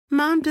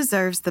Mom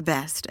deserves the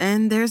best,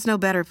 and there's no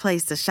better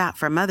place to shop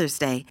for Mother's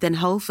Day than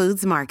Whole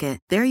Foods Market.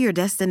 They're your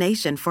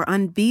destination for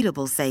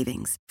unbeatable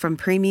savings, from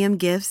premium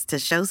gifts to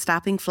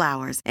show-stopping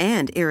flowers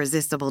and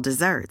irresistible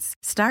desserts.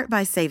 Start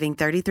by saving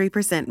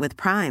 33% with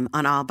Prime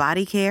on all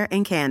body care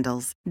and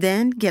candles.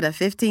 Then get a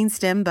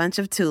 15-stem bunch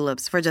of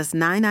tulips for just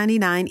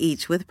 $9.99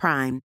 each with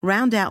Prime.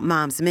 Round out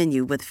Mom's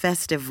menu with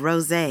festive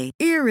rosé,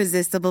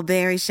 irresistible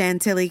berry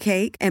chantilly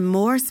cake, and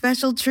more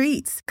special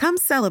treats. Come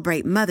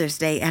celebrate Mother's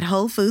Day at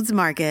Whole Foods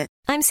Market.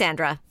 I'm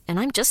Sandra, and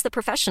I'm just the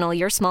professional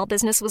your small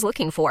business was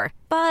looking for.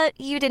 But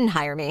you didn't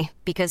hire me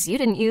because you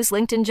didn't use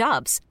LinkedIn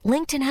Jobs.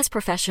 LinkedIn has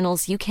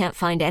professionals you can't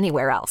find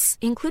anywhere else,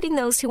 including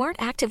those who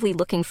aren't actively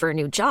looking for a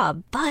new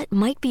job, but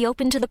might be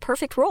open to the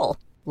perfect role,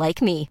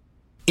 like me.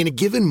 In a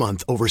given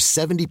month, over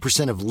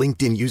 70% of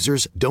LinkedIn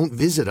users don't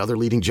visit other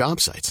leading job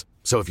sites.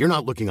 So if you're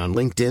not looking on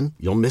LinkedIn,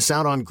 you'll miss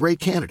out on great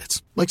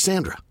candidates like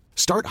Sandra.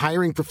 Start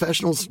hiring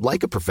professionals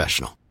like a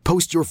professional.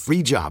 Post your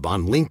free job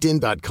on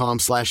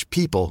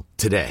linkedin.com/people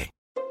today.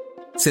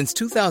 Since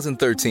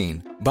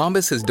 2013,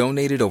 Bombas has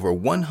donated over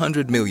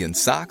 100 million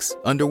socks,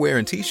 underwear,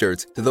 and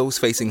T-shirts to those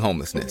facing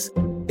homelessness.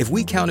 If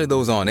we counted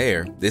those on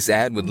air, this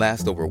ad would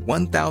last over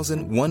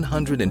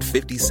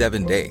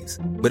 1,157 days.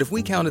 But if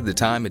we counted the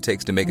time it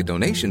takes to make a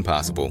donation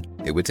possible,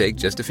 it would take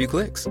just a few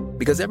clicks.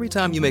 Because every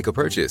time you make a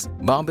purchase,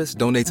 Bombas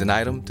donates an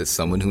item to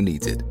someone who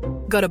needs it.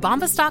 Go to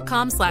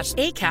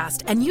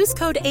bombas.com/ACAST and use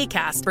code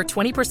ACAST for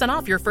 20%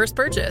 off your first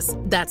purchase.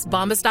 That's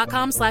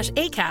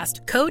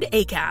bombas.com/ACAST, code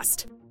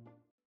ACAST.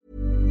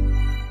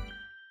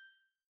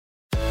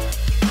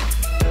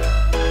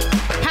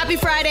 Happy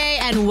Friday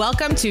and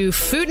welcome to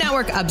Food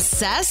Network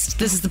Obsessed.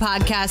 This is the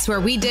podcast where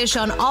we dish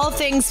on all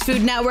things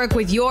Food Network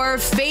with your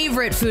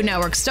favorite Food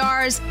Network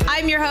stars.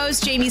 I'm your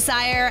host, Jamie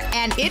Sire,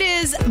 and it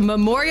is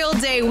Memorial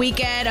Day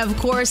weekend. Of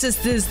course,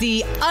 this is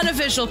the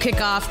unofficial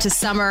kickoff to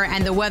summer,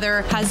 and the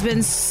weather has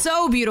been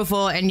so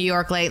beautiful in New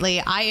York lately.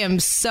 I am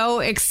so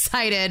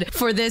excited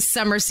for this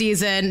summer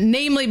season,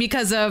 namely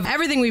because of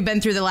everything we've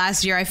been through the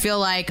last year. I feel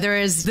like there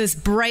is this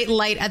bright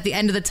light at the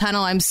end of the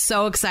tunnel. I'm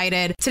so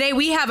excited. Today,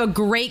 we have a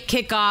great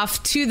kickoff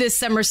to this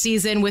summer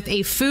season with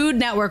a Food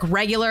Network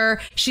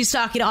regular. She's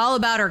talking all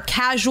about her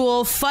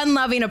casual,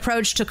 fun-loving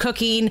approach to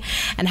cooking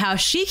and how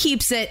she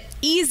keeps it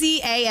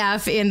easy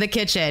AF in the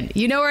kitchen.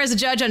 You know her as a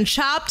judge on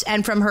Chopped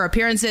and from her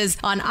appearances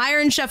on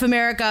Iron Chef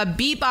America,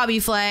 Beat Bobby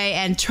Flay,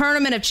 and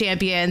Tournament of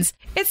Champions.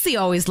 It's the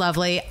always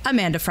lovely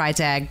Amanda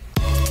Freitag.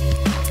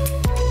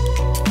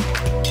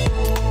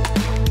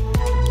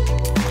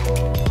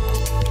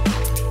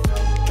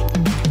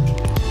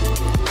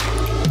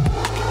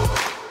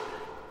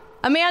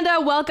 Amanda,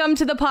 welcome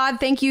to the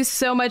pod. Thank you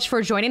so much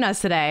for joining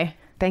us today.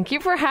 Thank you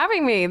for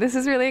having me. This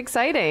is really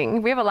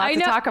exciting. We have a lot to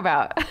talk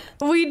about.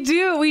 We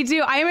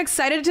do. I am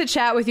excited to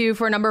chat with you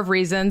for a number of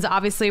reasons.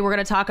 Obviously, we're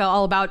going to talk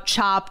all about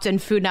Chopped and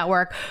Food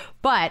Network.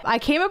 But I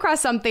came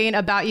across something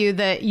about you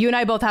that you and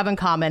I both have in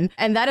common,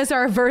 and that is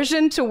our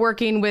aversion to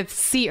working with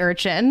sea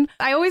urchin.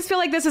 I always feel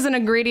like this is an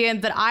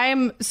ingredient that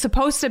I'm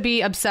supposed to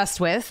be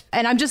obsessed with,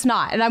 and I'm just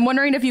not. And I'm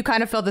wondering if you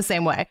kind of feel the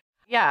same way.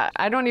 Yeah,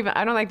 I don't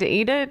like to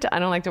eat it. I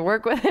don't like to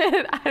work with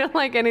it. I don't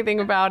like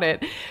anything about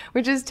it,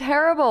 which is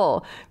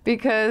terrible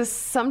because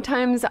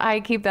sometimes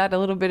I keep that a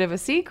little bit of a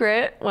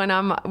secret when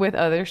I'm with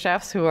other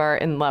chefs who are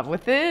in love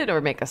with it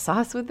or make a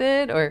sauce with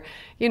it, or,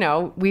 you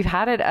know, we've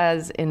had it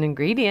as an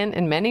ingredient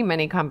in many,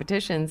 many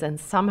competitions, and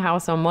somehow,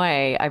 some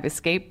way I've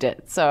escaped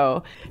it.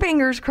 So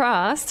fingers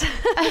crossed.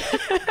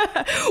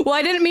 Well,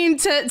 I didn't mean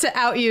to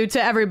out you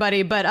to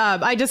everybody, but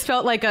I just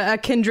felt like a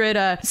kindred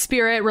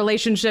spirit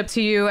relationship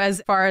to you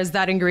as far as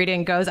that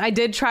ingredient goes. I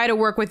did try to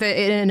work with it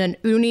in an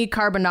uni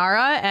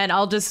carbonara, and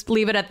I'll just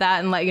leave it at that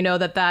and let you know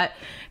that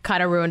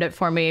kind of ruined it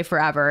for me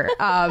forever.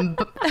 But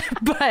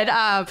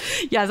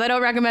yes, I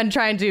don't recommend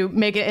trying to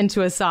make it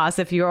into a sauce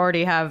if you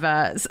already have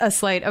a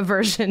slight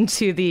aversion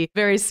to the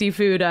very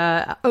seafood,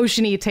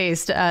 oceany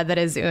taste that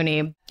is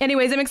uni.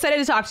 Anyways, I'm excited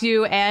to talk to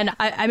you, and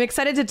I'm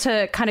excited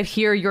to kind of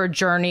hear your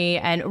journey,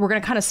 and we're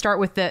going to kind of start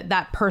with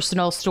that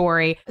personal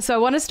story. So I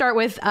want to start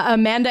with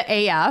Amanda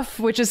AF,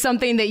 which is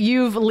something that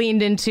you've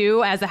leaned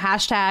into as a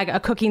hashtag, a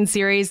cooking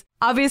series.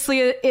 Obviously,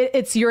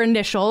 it's your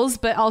initials,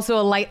 but also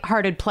a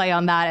lighthearted play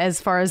on that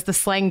as far as the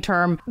slang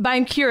term. But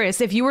I'm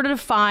curious, if you were to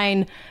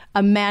define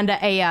Amanda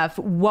AF,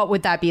 what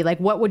would that be?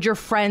 Like, what would your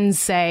friends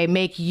say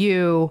make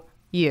you,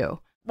 you?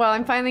 Well,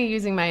 I'm finally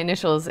using my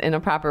initials in a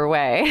proper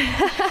way.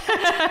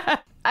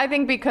 I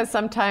think because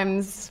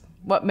sometimes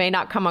what may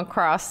not come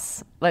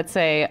across, let's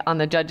say, on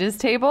the judges'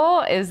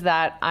 table is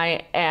that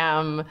I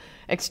am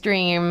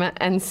extreme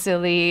and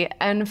silly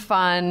and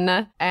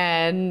fun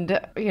and,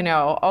 you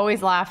know,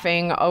 always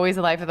laughing, always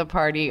the life of the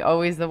party,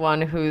 always the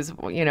one who's,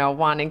 you know,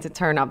 wanting to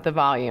turn up the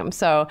volume.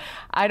 So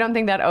I don't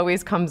think that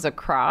always comes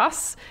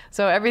across.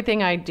 So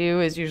everything I do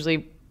is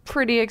usually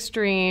pretty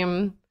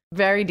extreme,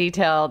 very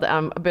detailed,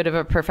 a bit of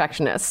a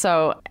perfectionist.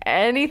 So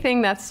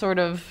anything that's sort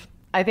of,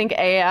 I think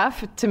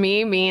AF to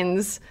me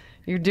means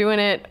you're doing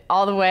it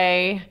all the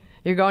way.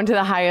 You're going to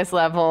the highest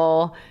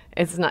level.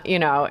 It's not, you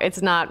know,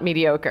 it's not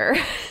mediocre.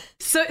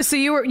 So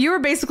you were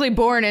basically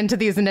born into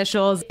these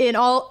initials in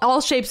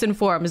all shapes and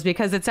forms,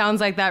 because it sounds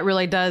like that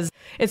really does.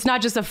 It's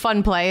not just a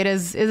fun play. It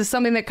is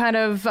something that kind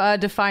of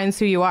defines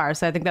who you are.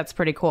 So I think that's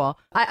pretty cool.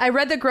 I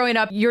read that growing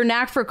up, your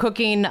knack for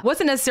cooking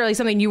wasn't necessarily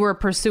something you were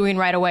pursuing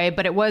right away,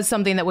 but it was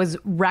something that was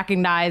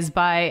recognized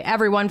by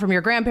everyone from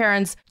your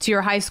grandparents to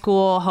your high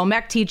school home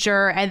ec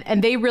teacher.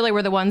 And they really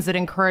were the ones that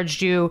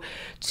encouraged you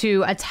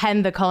to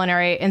attend the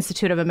Culinary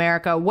Institute of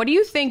America. What do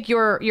you think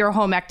your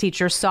home ec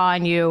teacher saw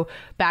in you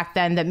back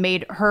then that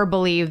made her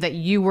believe that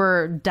you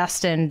were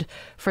destined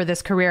for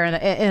this career in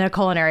a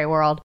culinary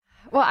world?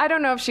 Well, I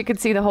don't know if she could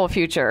see the whole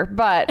future,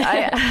 but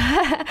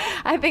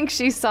I think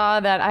she saw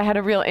that I had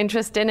a real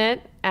interest in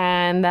it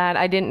and that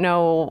I didn't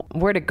know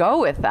where to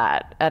go with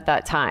that at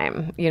that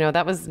time. You know,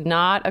 that was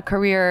not a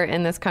career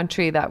in this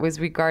country that was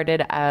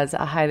regarded as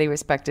a highly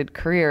respected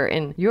career.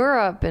 In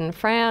Europe and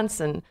France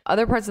and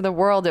other parts of the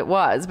world it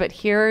was, but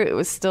here it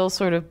was still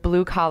sort of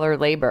blue collar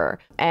labor.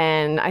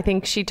 And I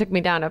think she took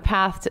me down a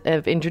path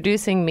of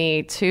introducing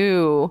me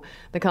to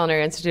the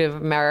Culinary Institute of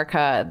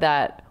America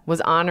that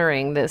was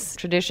honoring this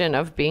tradition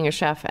of being a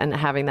chef and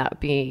having that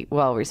be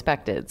well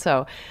respected.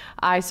 So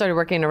I started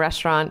working in a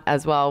restaurant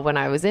as well when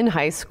I was in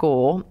high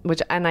school,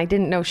 and I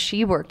didn't know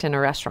she worked in a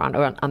restaurant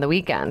on the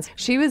weekends.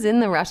 She was in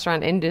the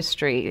restaurant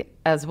industry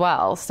as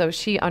well. So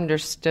she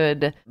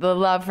understood the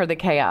love for the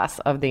chaos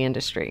of the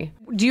industry.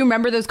 Do you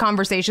remember those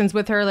conversations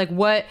with her? Like,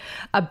 what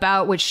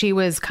about what she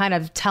was kind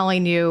of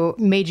telling you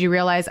made you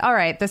realize, all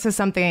right, this is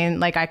something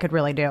like I could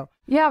really do?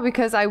 Yeah,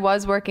 because I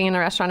was working in a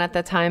restaurant at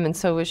the time, and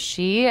so was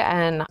she,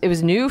 and it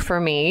was new for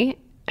me.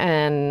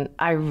 And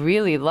I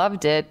really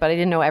loved it, but I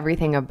didn't know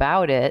everything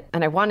about it.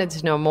 And I wanted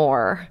to know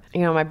more.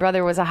 You know, my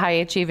brother was a high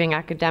achieving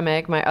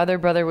academic. My other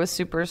brother was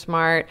super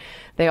smart.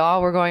 They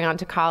all were going on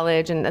to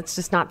college. And that's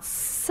just not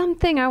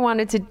something I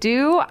wanted to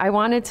do. I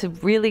wanted to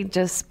really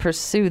just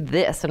pursue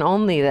this and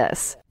only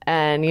this.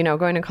 And, you know,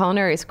 going to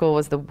culinary school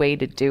was the way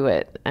to do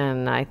it.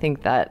 And I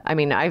think that, I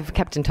mean, I've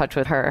kept in touch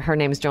with her. Her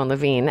name's Joan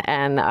Levine.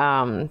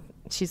 And,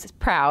 she's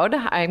proud,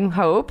 I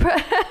hope.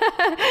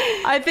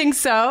 I think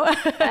so.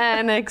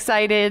 And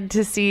excited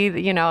to see,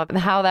 you know,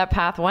 how that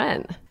path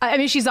went. I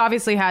mean, she's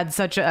obviously had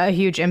such a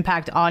huge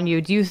impact on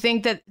you. Do you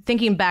think that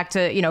thinking back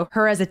to, you know,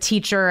 her as a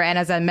teacher and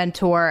as a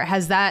mentor,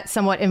 has that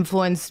somewhat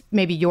influenced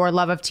maybe your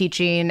love of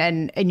teaching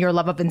and your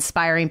love of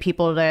inspiring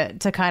people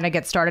to kind of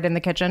get started in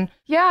the kitchen?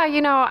 Yeah,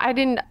 you know, I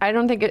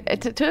don't think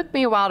it took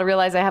me a while to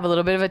realize I have a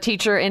little bit of a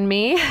teacher in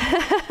me.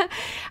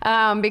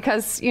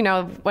 Because, you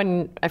know,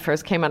 when I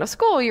first came out of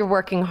school, you're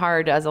working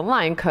hard as a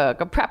line cook,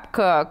 a prep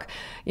cook,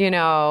 you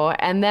know,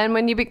 and then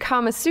when you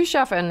become a sous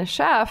chef and a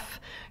chef,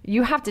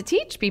 you have to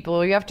teach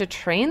people, you have to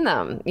train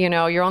them, you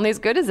know, you're only as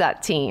good as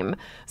that team.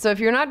 So if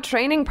you're not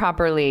training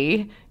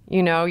properly,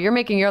 you know, you're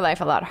making your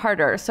life a lot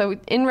harder. So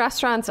in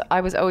restaurants,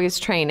 I was always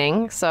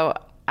training. So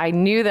I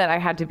knew that I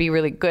had to be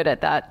really good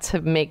at that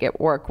to make it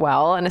work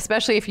well. And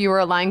especially if you were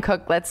a line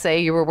cook, let's say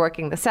you were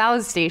working the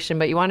salad station,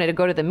 but you wanted to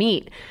go to the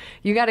meat,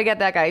 you got to get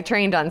that guy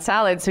trained on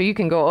salad so you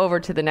can go over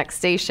to the next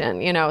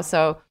station, you know.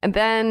 So, and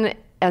then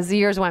as the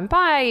years went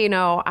by, you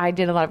know, I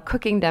did a lot of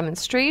cooking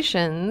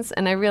demonstrations,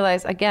 and I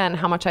realized again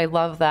how much I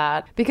love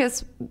that,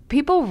 because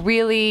people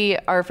really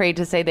are afraid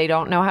to say they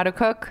don't know how to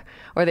cook,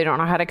 or they don't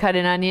know how to cut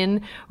an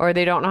onion, or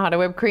they don't know how to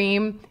whip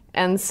cream.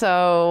 And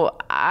so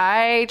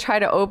I try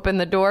to open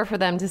the door for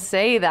them to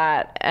say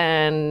that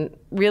and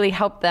really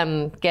help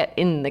them get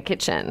in the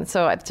kitchen.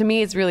 So to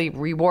me, it's really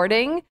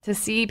rewarding to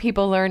see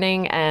people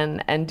learning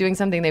and doing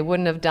something they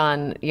wouldn't have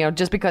done, you know,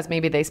 just because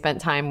maybe they spent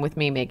time with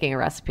me making a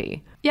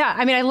recipe. Yeah,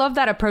 I mean, I love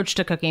that approach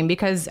to cooking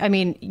because, I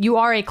mean, you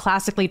are a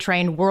classically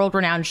trained,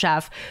 world-renowned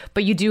chef,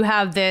 but you do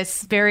have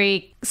this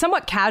very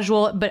somewhat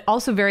casual, but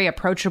also very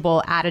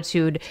approachable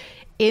attitude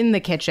in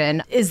the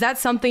kitchen. Is that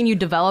something you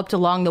developed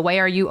along the way?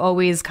 Or are you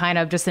always kind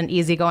of just an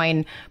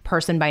easygoing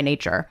person by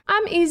nature?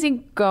 I'm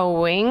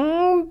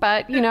easygoing,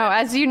 but, you know,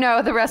 as you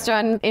know, the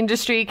restaurant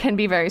industry can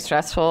be very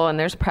stressful and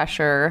there's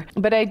pressure.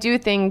 But I do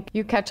think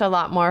you catch a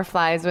lot more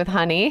flies with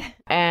honey.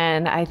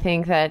 And I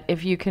think that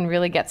if you can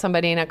really get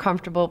somebody in a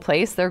comfortable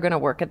place, they're going to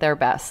work at their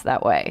best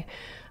that way.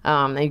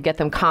 And you get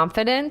them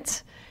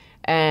confident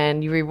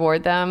and you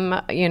reward them,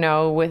 you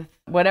know, with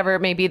whatever it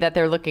may be that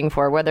they're looking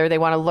for, whether they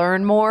want to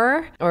learn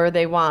more or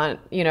they want,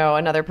 you know,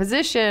 another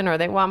position or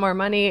they want more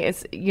money.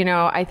 It's, you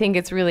know, I think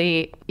it's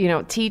really, you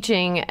know,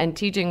 teaching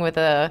with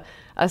a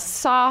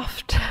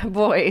soft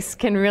voice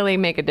can really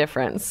make a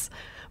difference.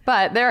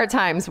 But there are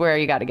times where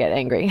you got to get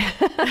angry.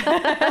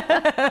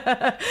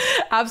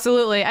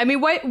 Absolutely. I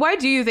mean, why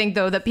do you think,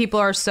 though, that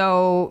people are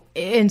so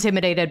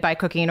intimidated by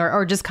cooking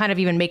or just kind of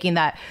even making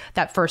that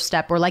first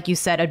step, or like you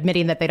said,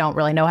 admitting that they don't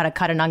really know how to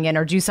cut an onion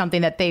or do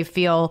something that they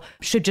feel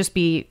should just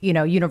be, you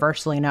know,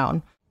 universally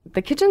known?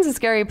 The kitchen's a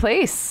scary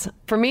place.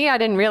 For me, I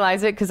didn't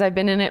realize it because I've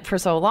been in it for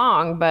so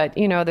long. But,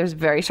 you know, there's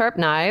very sharp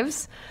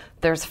knives.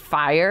 there's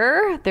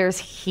fire, there's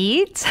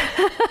heat.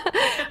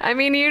 I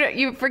mean,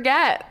 you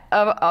forget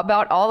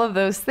about all of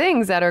those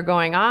things that are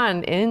going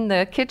on in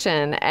the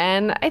kitchen.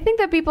 And I think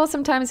that people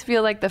sometimes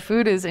feel like the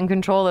food is in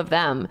control of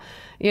them.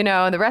 You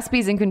know, the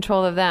recipe's in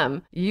control of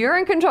them. You're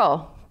in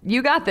control.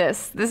 You got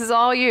this. This is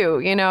all you,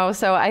 you know?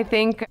 So I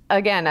think,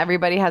 again,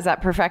 everybody has that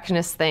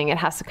perfectionist thing. It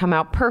has to come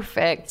out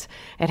perfect.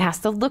 It has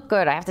to look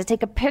good. I have to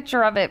take a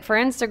picture of it for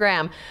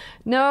Instagram.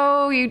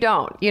 No, you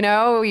don't. You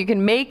know, you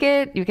can make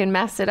it, you can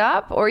mess it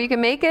up, or you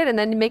can make it and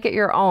then make it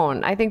your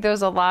own. I think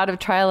there's a lot of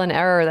trial and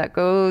error that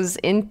goes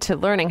into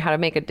learning how to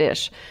make a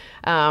dish.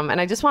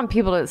 And I just want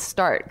people to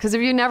start, because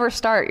if you never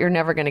start, you're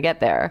never going to get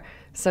there.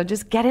 So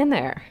just get in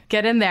there.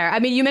 Get in there. I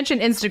mean, you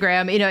mentioned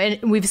Instagram, you know,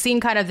 and we've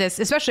seen kind of this,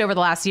 especially over the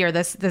last year,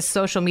 this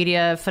social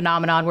media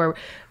phenomenon where,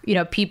 you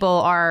know, people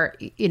are,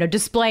 you know,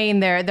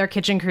 displaying their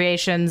kitchen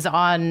creations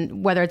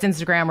on whether it's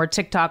Instagram or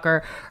TikTok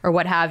or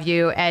what have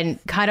you, and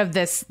kind of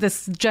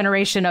this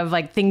generation of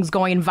like things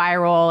going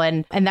viral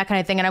and that kind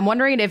of thing. And I'm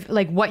wondering if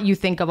like what you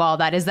think of all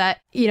that. Is that,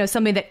 you know,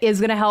 something that is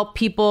going to help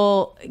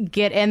people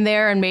get in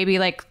there and maybe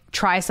like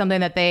try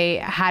something that they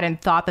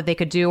hadn't thought that they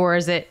could do, or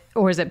is it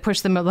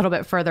push them a little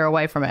bit further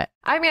away from it?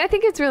 I mean, I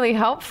think it's really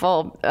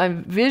helpful.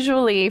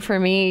 Visually, for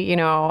me, you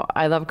know,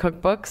 I love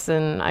cookbooks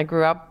and I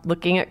grew up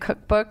looking at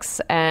cookbooks,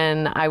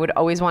 and I would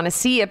always want to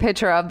see a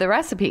picture of the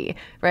recipe,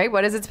 right?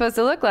 What is it supposed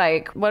to look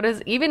like? What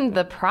is even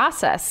the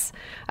process?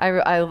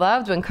 I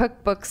loved when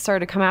cookbooks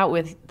started to come out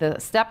with the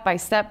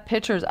step-by-step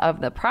pictures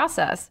of the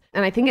process.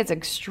 And I think it's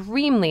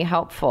extremely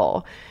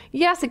helpful.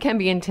 Yes, it can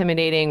be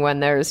intimidating when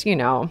there's, you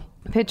know,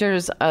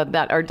 pictures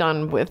that are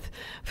done with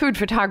food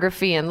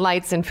photography and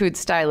lights and food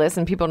stylists,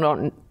 and people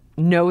don't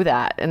know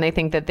that and they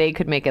think that they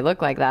could make it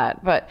look like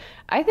that. But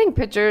I think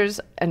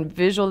pictures and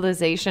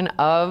visualization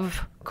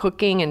of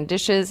cooking and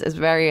dishes is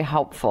very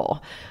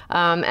helpful.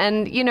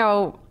 And, you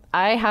know,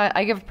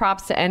 I give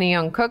props to any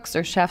young cooks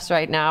or chefs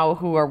right now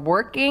who are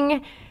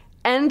working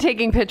and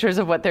taking pictures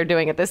of what they're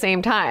doing at the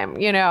same time.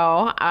 You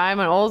know,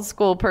 I'm an old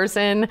school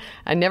person.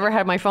 I never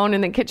had my phone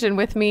in the kitchen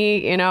with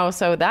me, you know,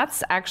 so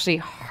that's actually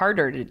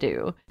harder to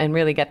do and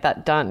really get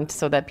that done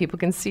so that people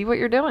can see what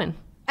you're doing.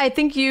 I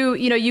think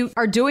you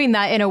are doing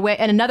that in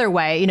another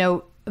way, you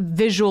know,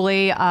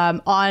 visually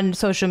on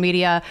social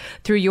media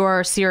through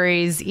your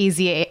series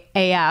Easy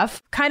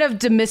AF, kind of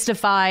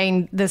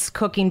demystifying this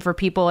cooking for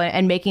people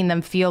and making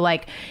them feel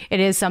like it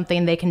is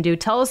something they can do.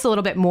 Tell us a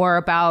little bit more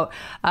about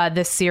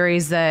this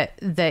series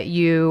that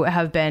you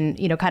have been,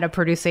 you know, kind of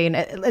producing.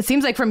 It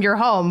seems like from your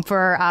home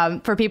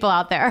for people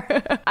out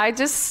there. I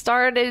just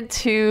started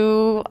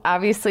to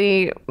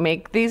obviously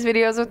make these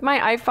videos with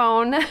my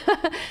iPhone.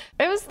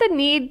 It was the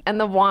need and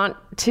the want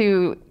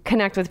to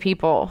connect with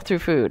people through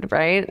food,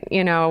 right?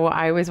 You know,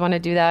 I always want to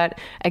do that.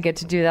 I get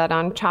to do that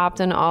on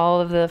Chopped and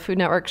all of the Food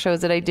Network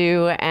shows that I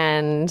do.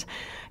 And,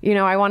 you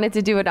know, I wanted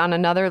to do it on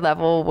another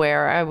level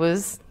where I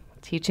was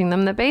teaching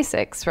them the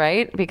basics,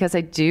 right? Because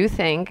I do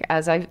think,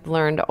 as I've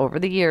learned over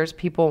the years,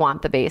 people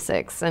want the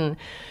basics. And,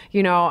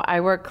 you know, I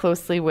work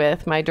closely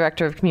with my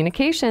director of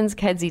communications,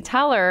 Kedzie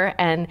Teller,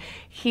 and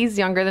he's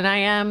younger than I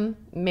am,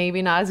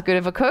 maybe not as good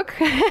of a cook,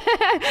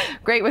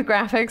 great with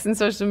graphics and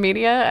social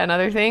media and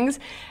other things.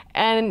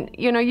 And,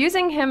 you know,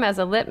 using him as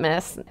a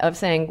litmus of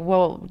saying,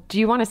 well, do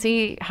you want to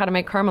see how to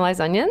make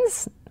caramelized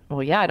onions?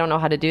 Well, yeah, I don't know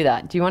how to do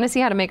that. Do you want to see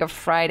how to make a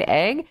fried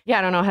egg? Yeah,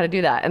 I don't know how to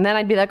do that. And then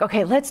I'd be like,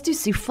 okay, let's do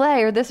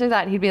souffle or this or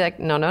that. He'd be like,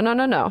 no.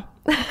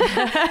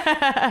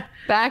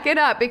 Back it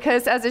up,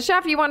 because as a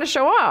chef, you want to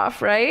show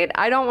off, right?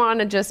 I don't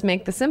want to just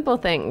make the simple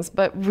things,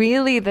 but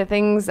really the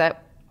things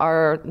that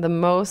are the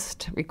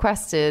most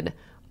requested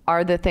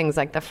are the things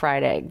like the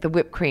fried egg, the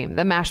whipped cream,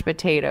 the mashed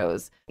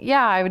potatoes.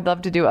 Yeah, I would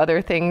love to do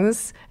other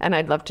things and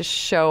I'd love to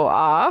show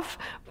off.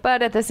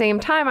 But at the same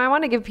time, I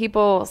want to give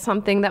people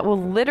something that will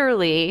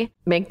literally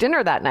make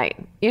dinner that night,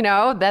 you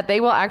know, that they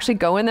will actually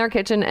go in their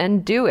kitchen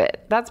and do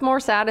it. That's more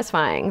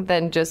satisfying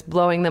than just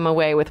blowing them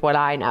away with what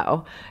I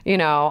know. You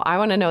know, I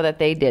want to know that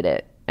they did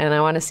it and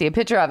I want to see a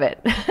picture of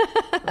it.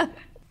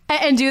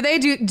 And do they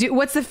do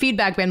what's the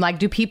feedback been like?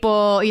 Do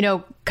people, you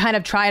know, kind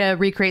of try to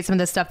recreate some of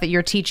the stuff that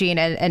you're teaching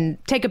and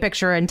take a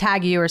picture and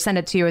tag you or send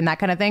it to you and that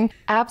kind of thing?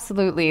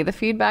 Absolutely. The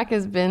feedback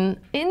has been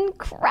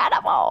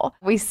incredible.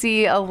 We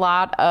see a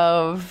lot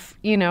of,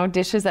 you know,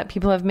 dishes that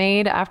people have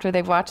made after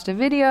they've watched a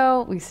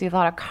video. We see a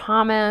lot of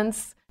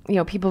comments. You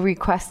know, people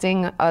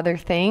requesting other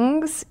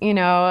things. You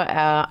know,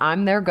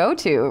 I'm their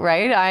go-to,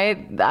 right?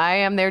 I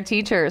am their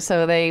teacher.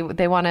 So they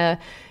want to,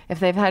 if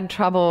they've had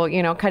trouble,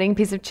 you know, cutting a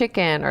piece of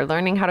chicken or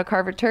learning how to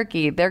carve a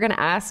turkey, they're going to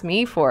ask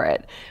me for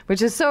it,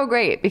 which is so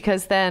great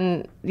because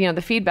then, you know,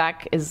 the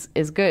feedback is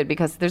good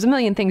because there's a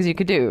million things you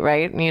could do,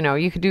 right? You know,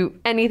 you could do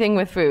anything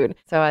with food.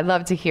 So I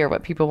love to hear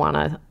what people want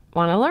to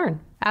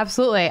learn.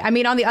 Absolutely. I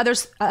mean, on the other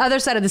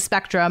side of the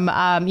spectrum,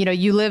 you know,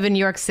 you live in New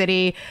York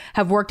City,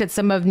 have worked at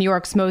some of New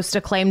York's most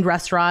acclaimed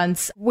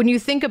restaurants. When you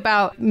think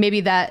about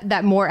maybe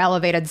that more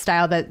elevated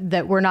style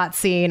that we're not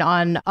seeing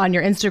on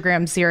your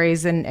Instagram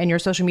series and your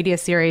social media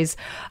series,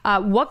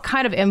 what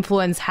kind of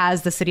influence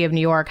has the city of New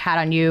York had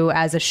on you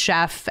as a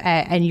chef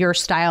and your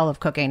style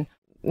of cooking?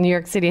 New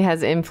York City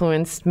has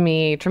influenced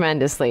me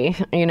tremendously.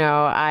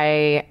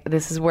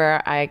 This is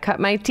where I cut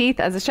my teeth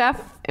as a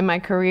chef in my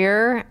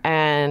career,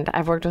 and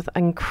I've worked with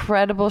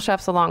incredible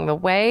chefs along the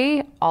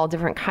way, all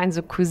different kinds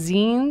of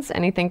cuisines,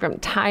 anything from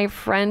Thai,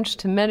 French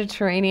to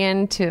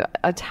Mediterranean to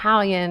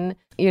Italian,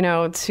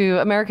 to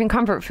American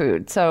comfort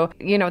food. So,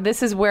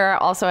 this is where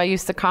also I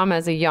used to come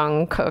as a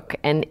young cook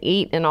and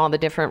eat in all the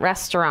different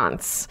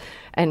restaurants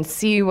and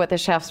see what the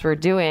chefs were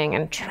doing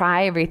and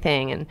try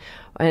everything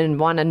and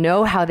want to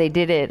know how they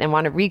did it and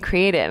want to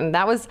recreate it. And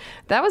that was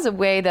a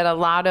way that a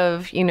lot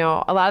of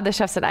the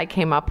chefs that I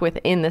came up with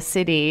in the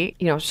city,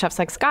 chefs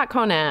like Scott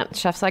Conant,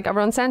 chefs like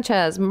Aaron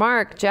Sanchez,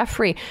 Mark,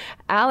 Jeffrey,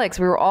 Alex,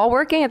 we were all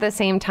working at the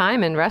same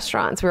time in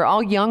restaurants. We were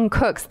all young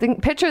cooks.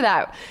 Picture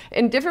that.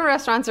 In different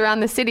restaurants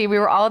around the city, we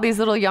were all these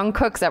little young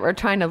cooks that were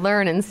trying to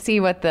learn and see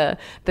what the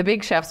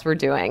big chefs were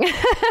doing.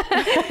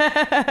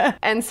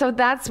 And so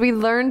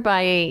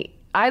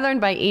I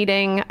learned by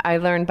eating. I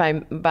learned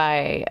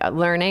by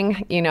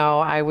learning.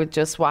 I would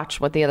just watch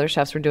what the other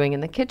chefs were doing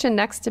in the kitchen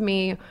next to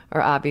me,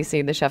 or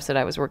obviously the chefs that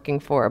I was working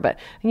for. But,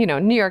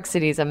 New York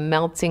City is a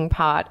melting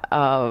pot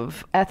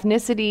of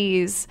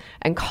ethnicities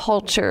and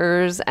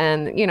cultures.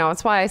 And,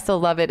 it's why I still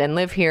love it and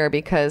live here,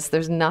 because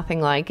there's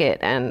nothing like it.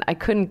 And I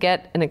couldn't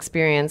get an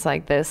experience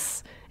like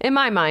this, in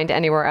my mind,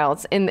 anywhere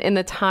else in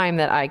the time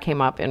that I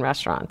came up in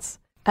restaurants.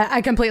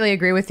 I completely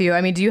agree with you. I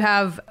mean, do you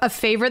have a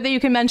favorite that you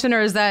can mention, or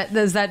is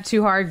that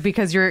too hard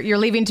because you're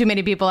leaving too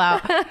many people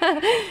out?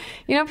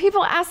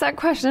 People ask that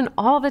question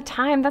all the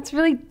time. That's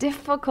really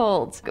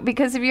difficult,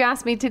 because if you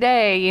ask me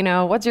today,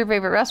 what's your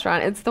favorite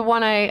restaurant? It's the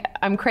one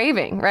I'm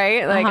craving,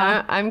 right? Like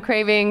I'm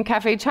craving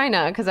Cafe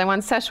China because I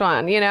want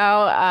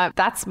Szechuan,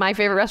 that's my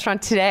favorite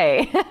restaurant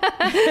today.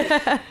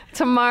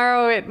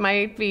 Tomorrow it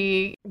might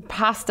be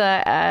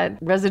pasta at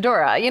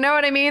Residora. You know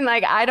what I mean?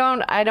 Like, I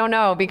don't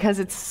know, because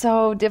it's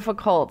so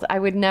difficult. I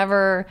would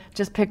never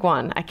just pick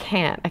one. I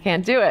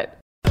can't do it.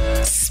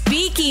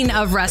 Speaking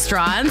of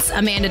restaurants,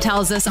 Amanda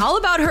tells us all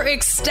about her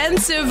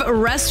extensive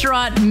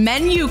restaurant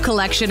menu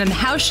collection and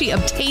how she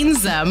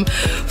obtains them.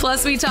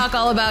 Plus, we talk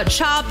all about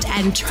Chopped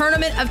and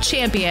Tournament of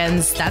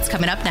Champions. That's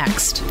coming up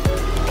next.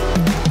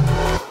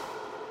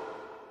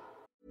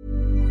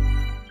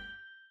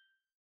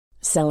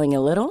 Selling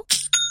a little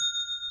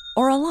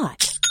or a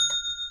lot?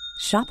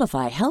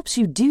 Shopify helps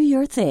you do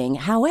your thing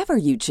however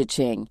you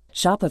cha-ching.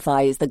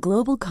 Shopify is the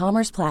global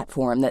commerce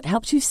platform that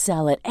helps you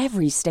sell at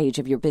every stage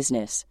of your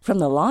business. From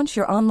the launch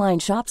your online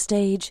shop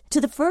stage to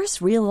the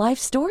first real-life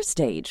store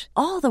stage,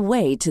 all the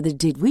way to the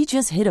did we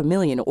just hit a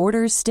million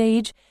orders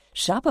stage.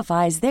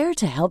 Shopify is there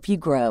to help you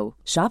grow.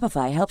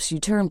 Shopify helps you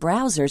turn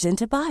browsers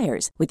into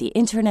buyers with the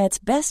internet's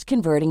best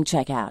converting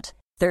checkout.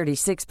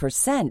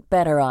 36%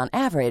 better on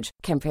average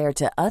compared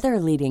to other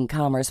leading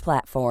commerce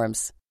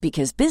platforms.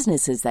 Because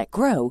businesses that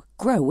grow,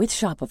 grow with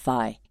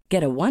Shopify.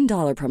 Get a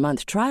 $1 per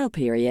month trial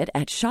period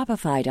at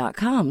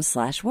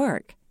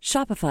shopify.com/work.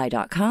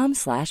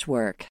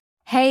 Shopify.com/work.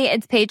 Hey,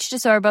 it's Paige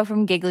DeSorbo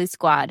from Giggly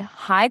Squad.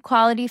 High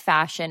quality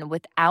fashion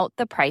without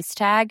the price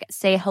tag.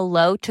 Say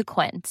hello to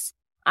Quince.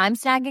 I'm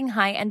snagging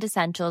high-end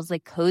essentials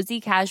like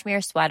cozy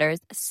cashmere sweaters,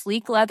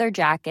 sleek leather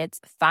jackets,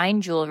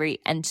 fine jewelry,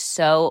 and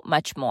so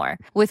much more.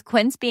 With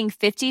Quince being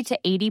 50 to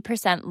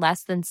 80%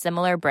 less than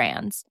similar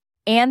brands.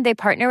 And they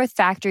partner with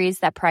factories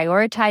that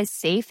prioritize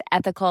safe,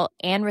 ethical,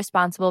 and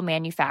responsible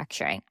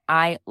manufacturing.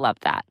 I love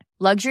that.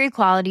 Luxury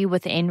quality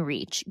within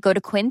reach. Go to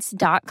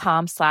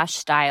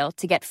quince.com/style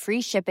to get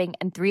free shipping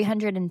and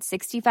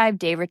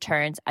 365-day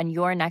returns on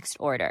your next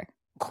order.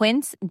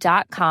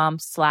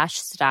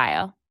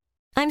 Quince.com/style.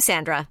 I'm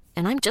Sandra,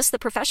 and I'm just the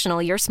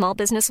professional your small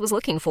business was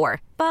looking for.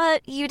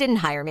 But you didn't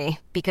hire me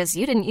because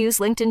you didn't use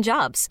LinkedIn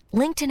Jobs.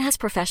 LinkedIn has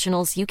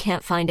professionals you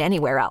can't find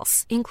anywhere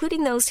else,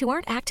 including those who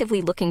aren't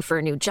actively looking for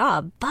a new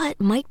job,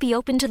 but might be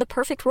open to the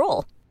perfect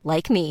role,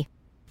 like me.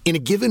 In a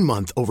given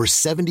month, over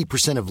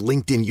 70% of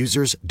LinkedIn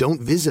users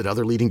don't visit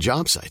other leading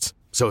job sites.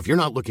 So if you're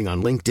not looking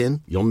on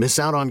LinkedIn, you'll miss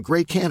out on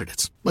great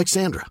candidates like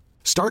Sandra.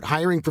 Start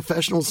hiring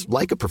professionals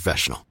like a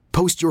professional.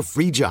 Post your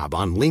free job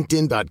on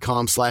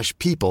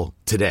linkedin.com/people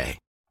today.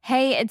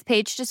 Hey, it's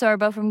Paige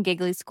DeSorbo from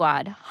Giggly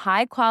Squad.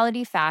 High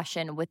quality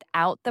fashion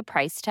without the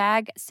price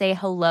tag. Say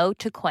hello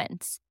to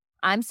Quince.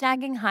 I'm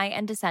snagging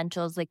high-end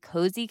essentials like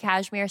cozy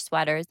cashmere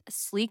sweaters,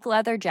 sleek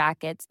leather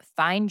jackets,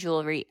 fine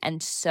jewelry,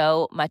 and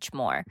so much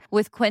more.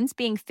 With Quince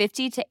being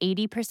 50 to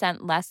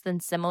 80% less than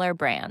similar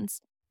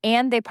brands.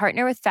 And they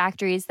partner with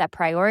factories that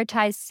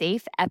prioritize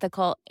safe,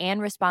 ethical, and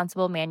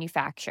responsible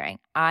manufacturing.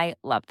 I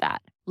love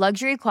that.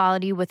 Luxury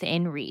quality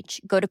within reach.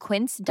 Go to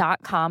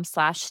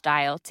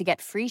quince.com/style to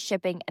get free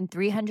shipping and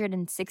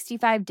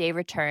 365-day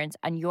returns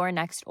on your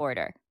next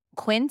order.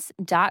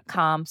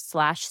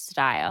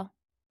 Quince.com/style.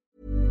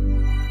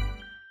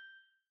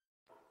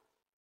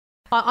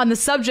 On the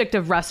subject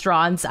of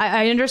restaurants,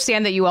 I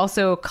understand that you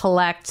also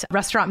collect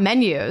restaurant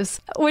menus,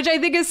 which I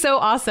think is so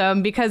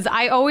awesome because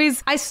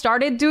I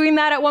started doing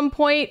that at one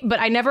point, but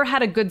I never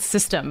had a good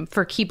system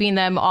for keeping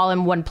them all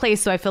in one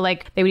place. So I feel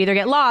like they would either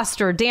get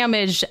lost or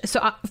damaged.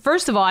 So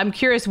first of all, I'm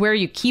curious where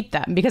you keep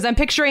them because I'm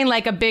picturing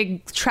like a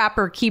big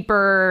trapper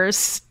keeper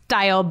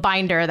style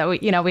binder that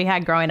we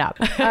had growing up.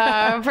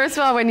 First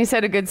of all, when you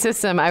said a good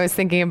system, I was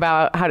thinking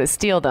about how to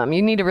steal them.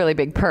 You need a really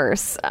big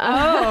purse.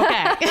 Oh,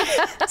 okay.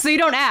 So you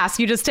don't ask,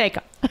 you just take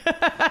them.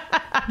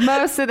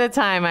 Most of the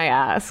time I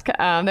ask.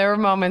 There were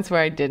moments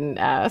where I didn't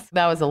ask.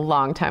 That was a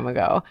long time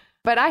ago.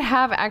 But I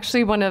have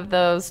actually one of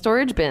those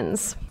storage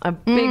bins, a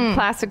big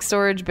plastic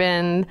storage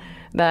bin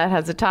that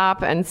has a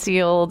top and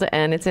sealed,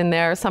 and it's in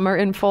there. Some are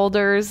in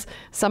folders.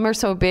 Some are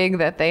so big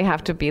that they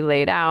have to be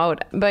laid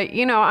out. But,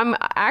 I'm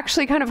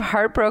actually kind of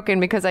heartbroken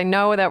because I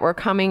know that we're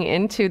coming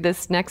into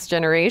this next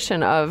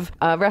generation of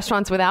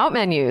restaurants without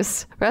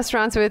menus,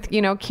 restaurants with,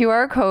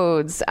 QR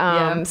codes.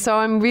 So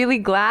I'm really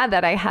glad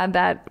that I had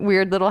that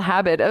weird little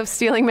habit of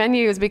stealing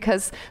menus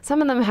because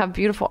some of them have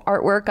beautiful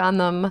artwork on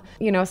them.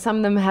 Some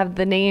of them have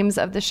the names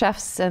of the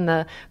chefs and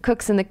the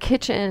cooks in the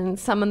kitchen.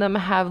 Some of them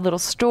have little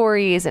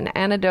stories and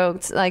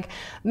anecdotes. Like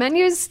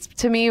menus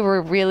to me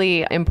were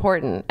really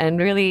important and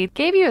really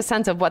gave you a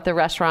sense of what the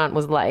restaurant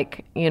was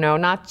like,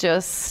 not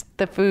just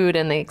the food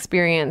and the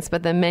experience,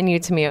 but the menu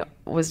to me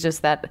was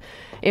just that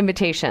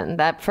invitation,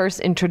 that first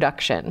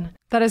introduction.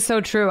 That is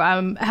so true.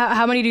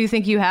 How many do you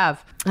think you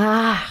have?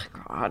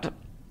 God.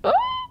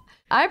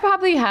 I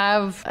probably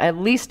have at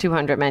least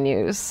 200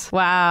 menus.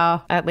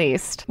 Wow. At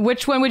least.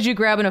 Which one would you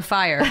grab in a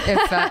fire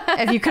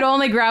if you could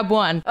only grab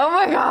one? Oh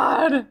my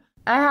God.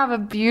 I have a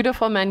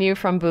beautiful menu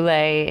from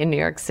Boulay in New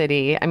York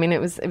City. I mean,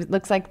 it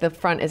looks like the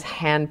front is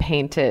hand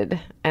painted.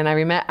 And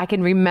I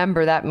can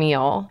remember that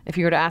meal. If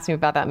you were to ask me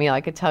about that meal, I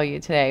could tell you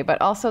today.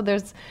 But also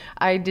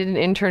I did an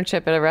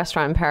internship at a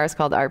restaurant in Paris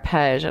called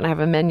Arpège, and I have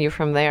a menu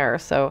from there.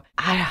 So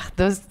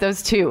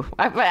those two,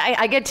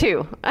 I get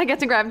two. I get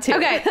to grab two.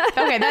 Okay,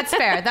 that's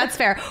fair. That's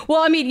fair.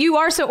 Well, I mean, you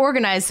are so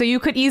organized, so you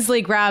could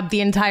easily grab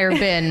the entire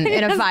bin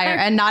in a fire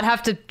and not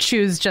have to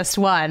choose just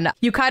one.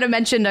 You kind of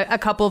mentioned a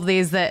couple of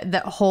these that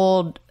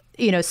hold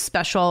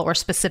special or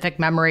specific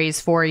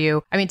memories for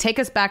you. I mean, take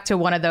us back to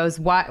one of those.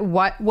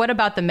 What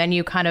about the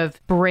menu kind of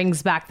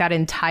brings back that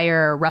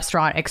entire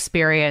restaurant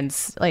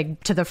experience,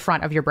 like to the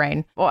front of your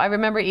brain? Well, I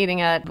remember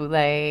eating at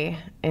Boulay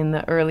in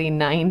the early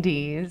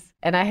 90s.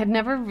 And I had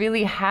never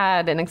really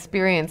had an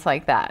experience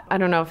like that. I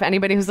don't know if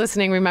anybody who's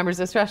listening remembers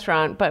this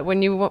restaurant, but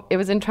it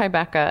was in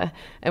Tribeca,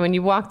 and when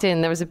you walked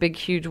in, there was a big,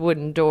 huge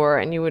wooden door,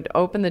 and you would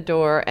open the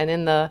door, and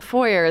in the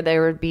foyer,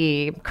 there would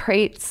be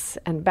crates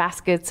and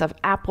baskets of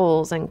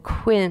apples and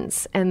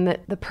quince, and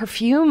the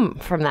perfume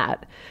from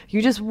that.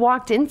 You just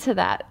walked into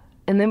that.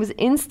 And it was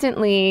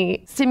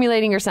instantly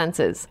stimulating your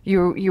senses.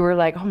 You were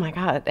like, oh my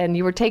God, and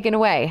you were taken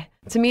away.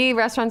 To me,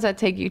 restaurants that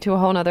take you to a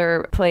whole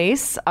nother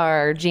place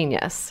are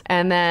genius.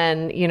 And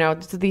then,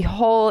 the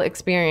whole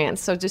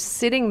experience. So just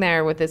sitting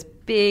there with this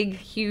big,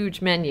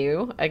 huge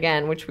menu,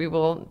 again, which we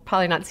will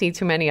probably not see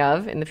too many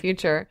of in the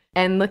future,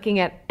 and looking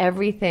at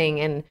everything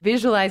and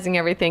visualizing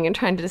everything and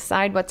trying to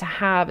decide what to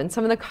have. And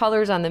some of the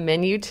colors on the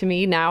menu to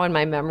me now in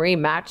my memory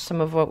match some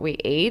of what we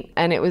ate.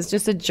 And it was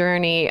just a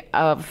journey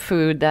of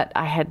food that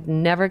I had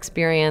never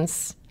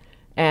experienced.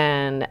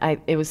 And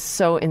it was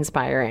so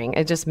inspiring.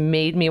 It just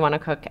made me want to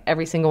cook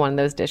every single one of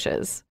those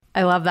dishes.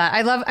 I love that.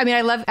 I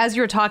love, as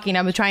you were talking,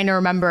 I was trying to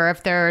remember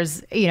if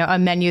there's, a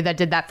menu that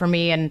did that for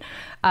me. And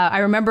I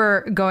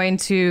remember going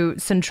to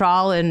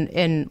Central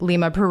in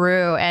Lima,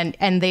 Peru,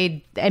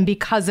 and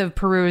because of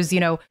Peru's,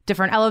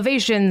 different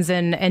elevations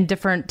and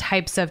different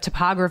types of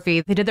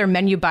topography, they did their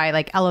menu by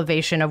like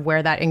elevation of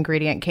where that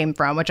ingredient came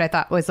from, which I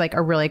thought was like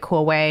a really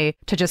cool way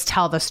to just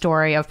tell the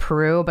story of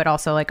Peru, but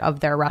also like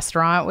of their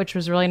restaurant, which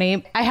was really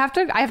neat. I have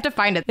to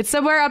find it. It's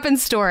somewhere up in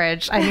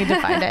storage. I need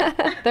to find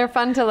it. They're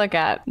fun to look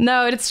at.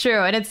 No, it's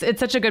true. And it's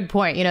such a good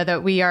point,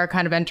 that we are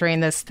kind of entering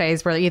this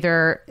phase where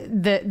either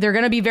they're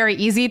going to be very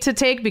easy to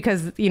take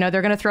because,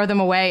 they're going to throw them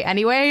away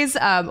anyways.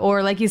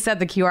 Or like you said,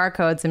 the QR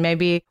codes, and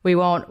maybe we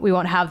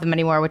won't have them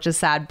anymore, which is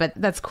sad. But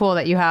that's cool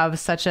that you have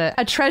such a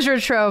treasure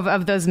trove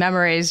of those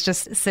memories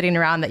just sitting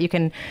around that you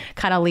can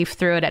kind of leaf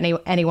through at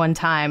any one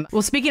time.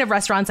 Well, speaking of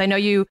restaurants, I know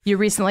you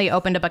recently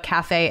opened up a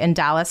cafe in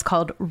Dallas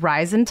called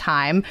Rise in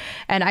Time.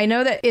 And I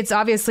know that it's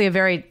obviously a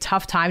very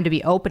tough time to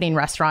be opening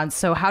restaurants.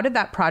 So how did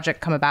that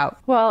project come about?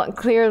 Well,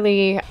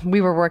 clearly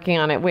we were working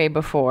on it way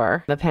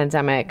before the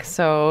pandemic.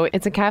 So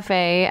it's a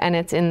cafe and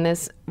it's in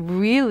this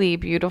really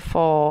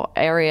beautiful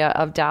area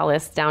of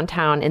Dallas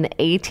downtown in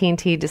the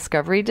AT&T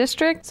Discovery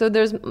District. So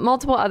there's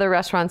multiple other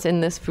restaurants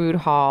in this food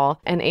hall,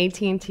 and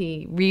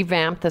AT&T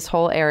revamped this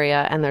whole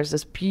area, and there's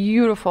this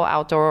beautiful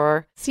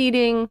outdoor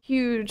seating,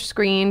 huge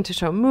screen to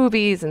show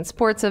movies and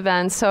sports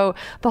events. So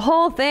the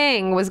whole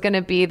thing was going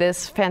to be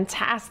this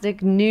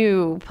fantastic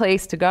new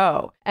place to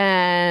go.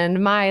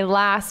 And my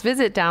last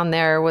visit down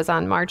there was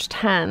on March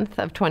 10th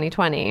of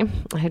 2020.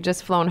 I had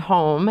just flown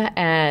home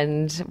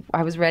and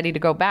I was ready to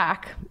go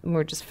back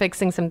We're just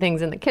fixing some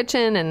things in the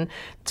kitchen and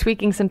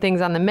tweaking some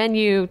things on the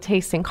menu,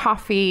 tasting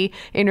coffee,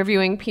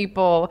 interviewing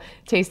people,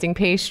 tasting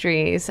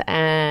pastries.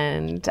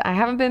 And I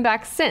haven't been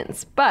back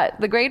since. But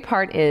the great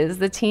part is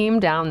the team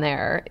down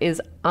there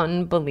is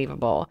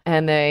unbelievable.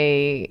 And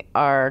they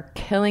are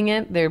killing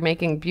it. They're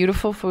making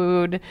beautiful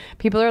food.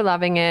 People are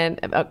loving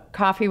it.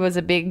 Coffee was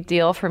a big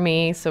deal for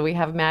me. So we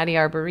have Maddie,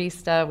 our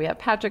barista. We have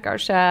Patrick, our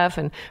chef.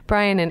 And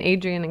Brian and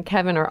Adrian and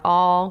Kevin are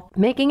all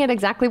making it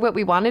exactly what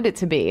we wanted it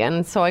to be.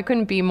 And so I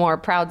couldn't be more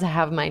proud to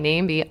have my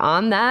name be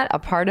on that, a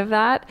part of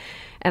that.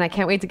 And I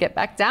can't wait to get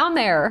back down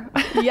there.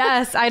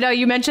 Yes, I know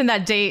you mentioned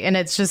that date, and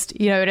it's just,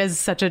 it is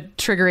such a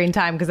triggering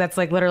time because that's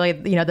like literally,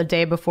 the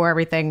day before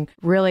everything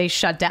really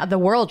shut down, the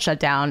world shut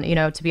down,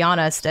 to be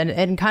honest.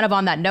 And kind of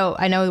on that note,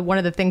 I know one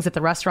of the things that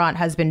the restaurant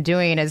has been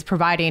doing is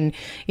providing,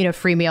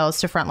 free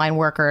meals to frontline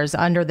workers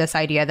under this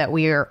idea that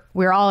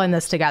we're all in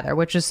this together,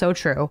 which is so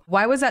true.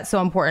 Why was that so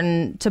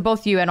important to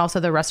both you and also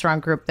the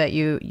restaurant group that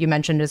you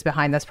mentioned is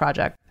behind this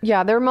project?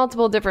 Yeah, there were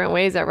multiple different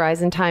ways that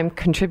Rise in Time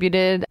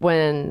contributed.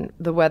 When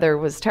the weather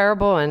was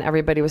terrible and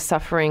everybody was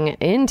suffering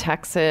in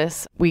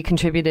Texas, we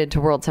contributed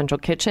to World Central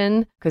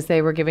Kitchen because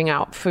they were giving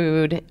out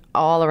food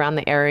all around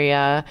the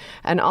area,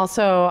 and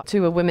also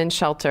to a women's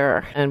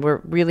shelter. And we're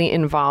really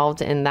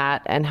involved in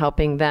that and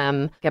helping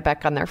them get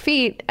back on their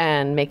feet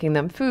and making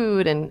them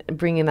food and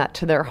bringing that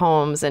to their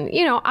homes. And,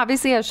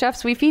 obviously as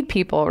chefs, we feed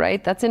people,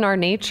 right? That's in our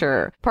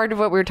nature. Part of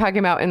what we were talking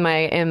about in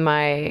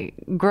my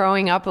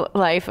growing up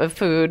life of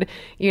food,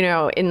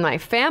 in my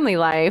family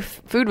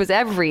life, food was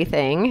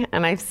everything.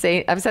 And I've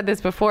said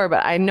this before,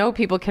 but I know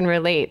people can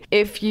relate.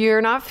 If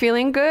you're not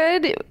feeling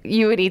good,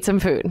 you would eat some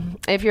food.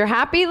 If you're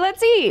happy,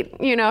 let's eat.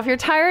 If you're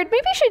tired,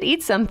 maybe you should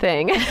eat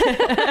something.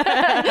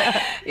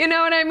 You know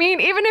what I mean?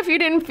 Even if you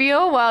didn't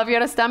feel well, if you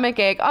had a stomach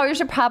ache, you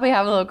should probably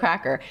have a little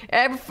cracker.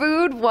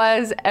 Food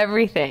was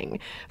everything.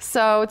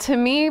 So to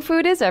me,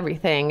 food is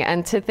everything.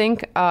 And to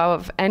think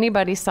of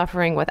anybody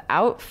suffering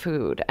without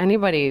food,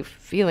 anybody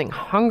feeling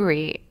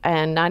hungry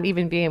and not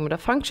even being able to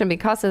function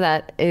because of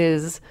that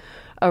is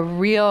a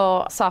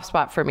real soft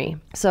spot for me.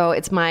 So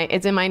it's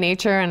in my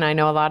nature, and I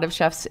know a lot of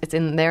chefs, it's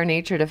in their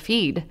nature to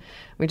feed.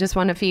 We just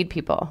want to feed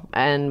people.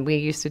 And we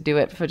used to do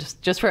it for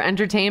just for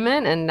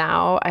entertainment. And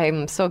now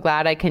I'm so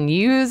glad I can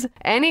use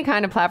any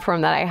kind of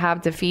platform that I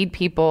have to feed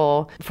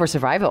people for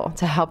survival,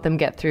 to help them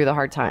get through the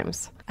hard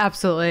times.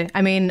 Absolutely.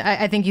 I mean,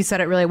 I think you said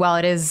it really well.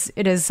 It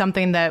is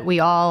something that we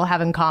all have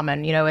in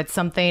common. It's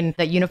something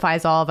that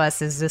unifies all of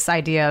us, is this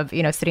idea of,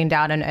 sitting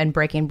down and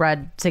breaking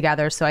bread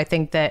together. So I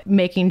think that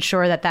making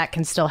sure that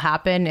can still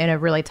happen in a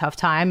really tough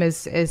time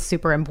is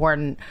super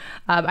important.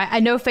 I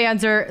know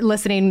fans are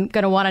listening,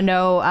 going to want to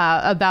know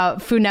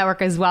about Food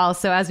Network as well.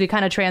 So as we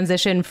kind of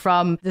transition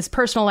from this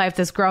personal life,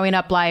 this growing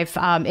up life,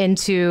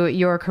 into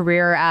your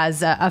career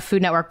as a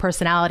Food Network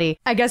personality,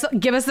 I guess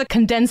give us a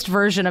condensed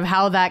version of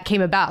how that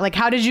came about. Like,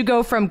 how did you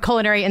go from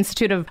Culinary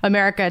Institute of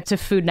America to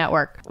Food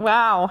Network?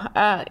 Wow.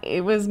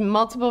 It was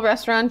multiple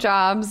restaurant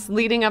jobs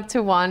leading up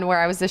to one where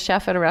I was a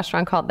chef at a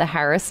restaurant called The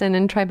Harrison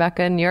in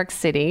Tribeca, New York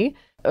City.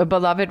 A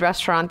beloved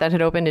restaurant that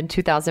had opened in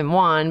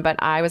 2001, but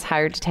I was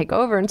hired to take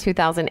over in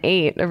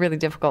 2008, a really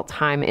difficult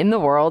time in the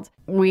world.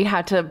 We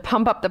had to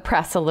pump up the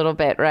press a little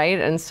bit, right?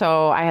 And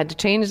so I had to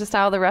change the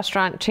style of the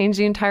restaurant, change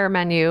the entire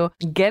menu,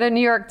 get a New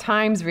York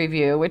Times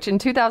review, which in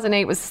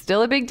 2008 was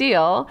still a big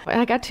deal.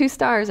 I got 2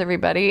 stars,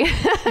 everybody.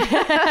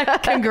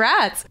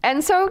 Congrats.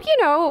 And so,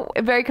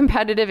 a very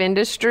competitive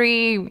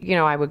industry.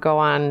 I would go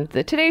on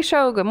the Today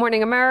Show, Good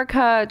Morning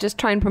America, just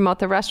try and promote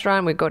the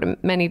restaurant. We'd go to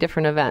many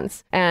different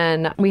events.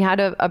 And we had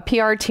a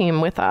PR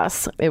team with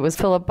us. It was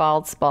Philip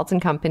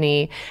Baltz &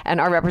 Company, and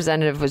our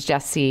representative was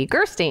Jesse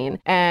Gerstein.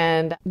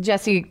 And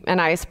Jesse and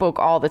I spoke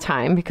all the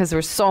time because there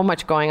was so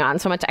much going on,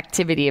 so much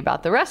activity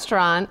about the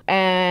restaurant.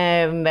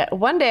 And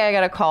one day I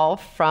got a call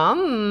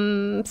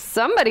from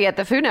somebody at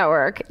the Food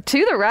Network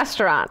to the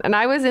restaurant. And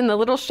I was in the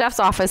little chef's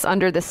office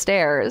under the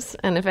stairs.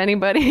 And if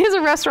anybody is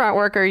a restaurant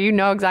worker, you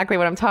know exactly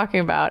what I'm talking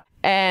about.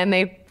 And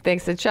they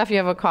said, "Chef, you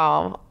have a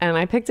call." And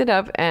I picked it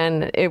up,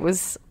 and it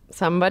was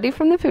somebody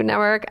from the Food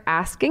Network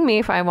asking me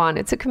if I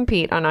wanted to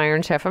compete on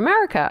Iron Chef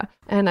America.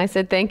 And I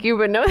said, "Thank you,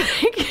 but no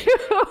thank you."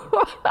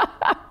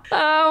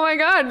 Oh my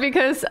God,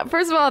 because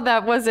first of all,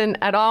 that wasn't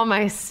at all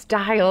my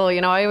style.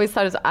 I always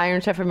thought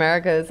Iron Chef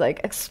America is like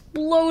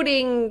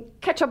exploding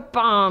ketchup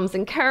bombs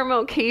and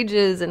caramel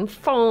cages and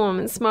foam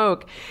and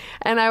smoke.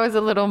 And I was a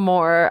little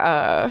more,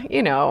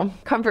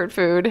 comfort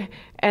food.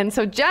 And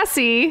so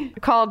Jesse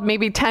called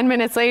maybe 10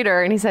 minutes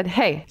later and he said,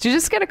 "Hey, did you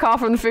just get a call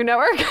from the Food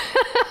Network?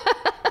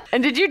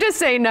 And did you just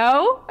say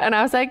no?" And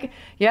I was like,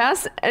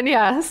 "Yes and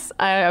yes."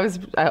 I was,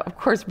 of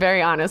course,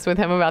 very honest with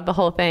him about the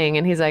whole thing.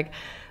 And he's like,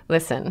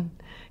 "Listen,"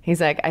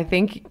 he's like, "I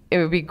think it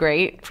would be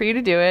great for you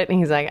to do it." And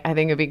he's like, "I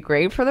think it'd be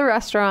great for the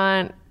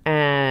restaurant."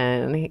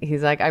 And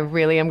he's like, "I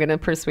really am going to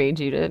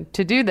persuade you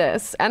to do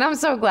this." And I'm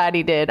so glad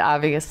he did,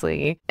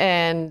 obviously.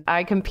 And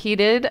I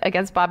competed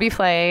against Bobby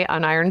Flay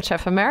on Iron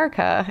Chef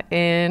America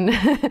in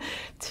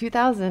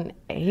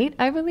 2008,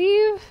 I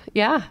believe.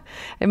 Yeah,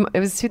 it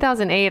was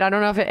 2008. I don't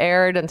know if it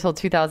aired until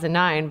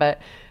 2009, but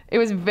It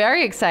was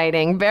very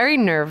exciting, very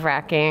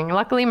nerve-wracking.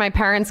 Luckily, my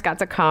parents got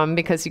to come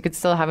because you could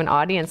still have an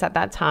audience at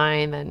that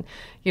time. And,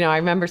 I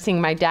remember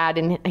seeing my dad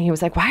and he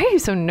was like, "Why are you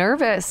so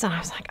nervous?" And I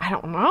was like, "I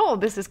don't know.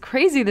 This is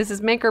crazy. This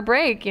is make or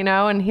break,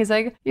 And he's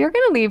like, "You're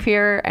going to leave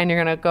here and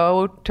you're going to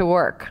go to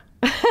work."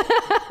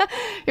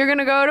 You're going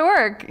to go to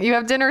work. You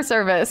have dinner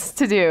service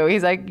to do.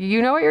 He's like,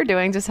 "You know what you're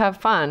doing. Just have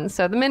fun."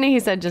 So the minute he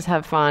said, "Just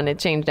have fun," it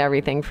changed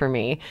everything for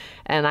me.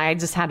 And I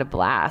just had a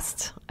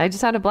blast. I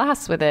just had a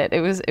blast with it.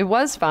 It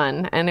was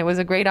fun and it was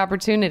a great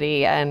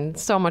opportunity. And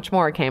so much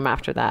more came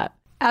after that.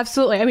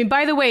 Absolutely. I mean,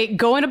 by the way,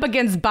 going up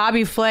against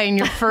Bobby Flay in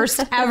your first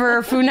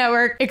ever Food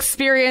Network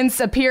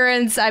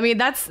appearance, I mean,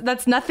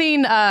 that's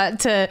nothing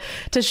to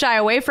shy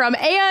away from.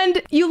 And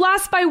you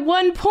lost by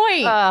 1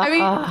 point.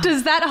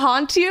 Does that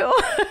haunt you?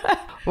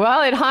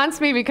 Well, it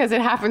haunts me because it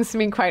happens to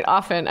me quite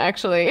often,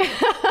 actually.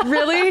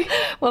 Really?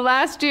 Well,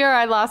 last year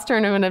I lost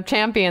Tournament of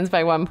Champions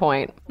by 1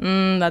 point.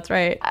 That's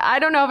right. I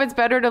don't know if it's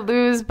better to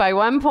lose by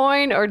 1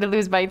 point or to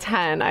lose by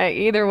 10.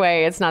 Either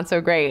way, it's not so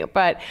great.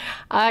 But,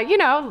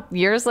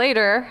 years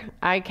later,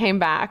 I came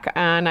back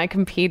and I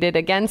competed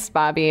against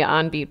Bobby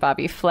on Beat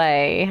Bobby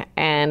Flay,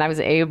 and I was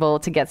able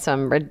to get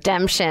some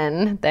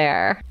redemption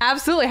there.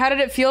 Absolutely. How did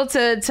it feel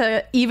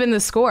to even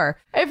the score?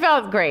 It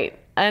felt great.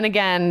 And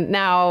again,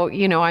 now,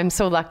 I'm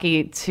so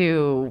lucky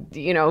to,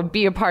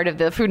 be a part of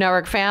the Food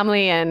Network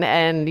family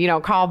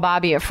and call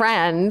Bobby a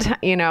friend,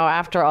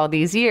 after all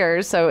these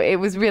years. So it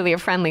was really a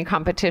friendly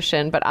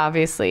competition. But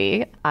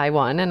obviously, I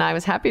won and I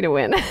was happy to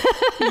win.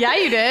 Yeah,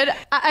 you did.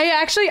 I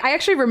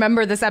actually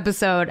remember this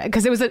episode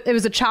because it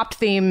was a Chopped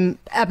theme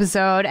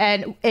episode.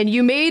 And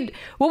you made,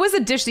 what was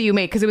the dish that you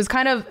made? Because it was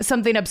kind of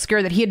something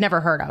obscure that he had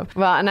never heard of.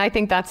 Well, and I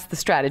think that's the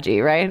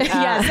strategy, right?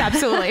 Yes,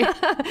 absolutely.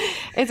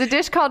 It's a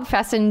dish called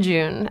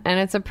Fesenjoon. And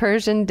it's a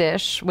Persian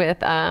dish with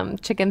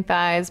chicken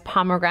thighs,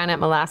 pomegranate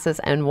molasses,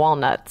 and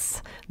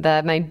walnuts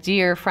that my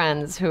dear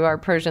friends who are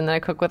Persian that I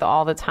cook with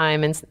all the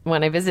time and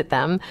when I visit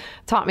them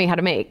taught me how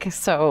to make.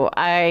 So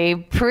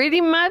I pretty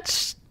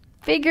much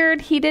figured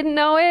he didn't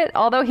know it,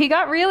 although he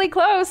got really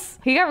close.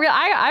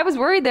 I was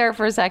worried there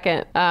for a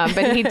second,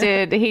 but he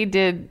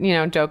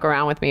did, joke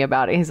around with me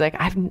about it. He's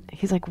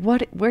like,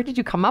 where did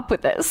you come up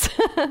with this?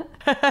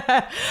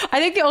 I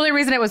think the only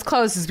reason it was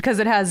close is because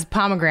it has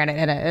pomegranate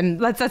in it,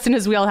 and that's in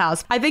his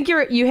wheelhouse. I think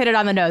you hit it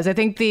on the nose. I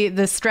think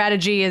the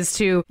strategy is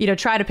to,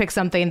 try to pick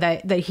something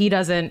that he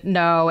doesn't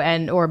know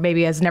or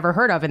maybe has never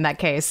heard of in that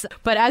case.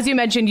 But as you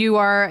mentioned, you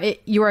are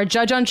a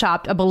judge on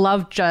Chopped, a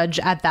beloved judge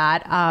at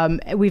that.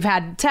 We've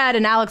had Ted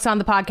and Alex on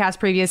the podcast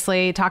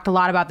previously, talked a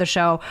lot about the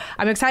show.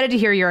 I'm excited to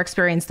hear your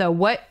experience, though.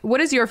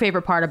 What is your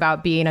favorite part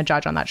about being a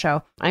judge on that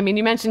show? I mean,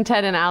 you mentioned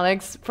Ted and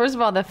Alex. First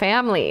of all, the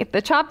family,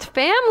 the Chopped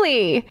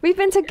family. We've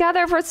been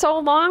together for so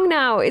long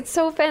now. It's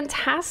so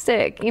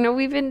fantastic.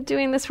 We've been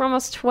doing this for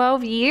almost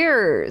 12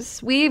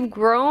 years. We've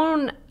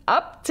grown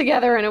up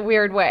together in a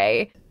weird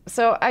way.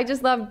 So I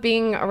just love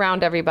being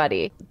around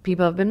everybody.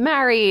 People have been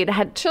married,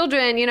 had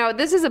children.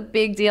 This is a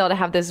big deal to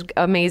have this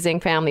amazing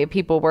family of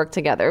people work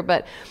together.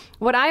 But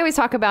what I always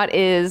talk about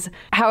is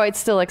how it's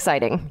still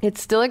exciting.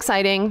 It's still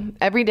exciting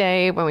every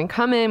day when we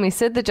come in, we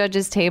sit at the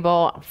judges'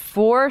 table,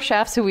 4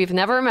 chefs who we've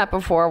never met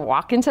before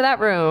walk into that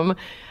room,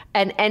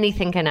 and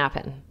anything can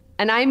happen.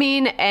 And I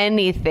mean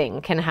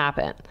anything can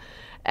happen.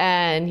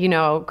 And,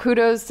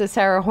 kudos to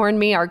Sarah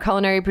Hornby, our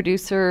culinary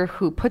producer,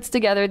 who puts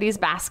together these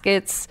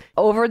baskets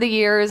over the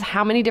years,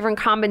 how many different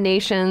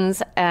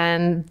combinations,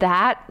 and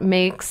that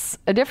makes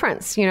a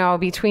difference,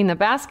 between the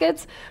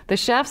baskets, the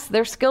chefs,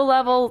 their skill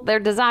level,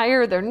 their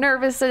desire, their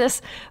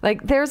nervousness.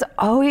 Like, there's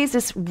always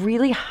this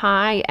really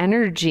high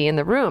energy in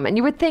the room. And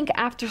you would think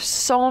after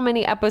so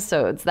many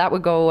episodes that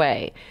would go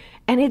away.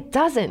 And it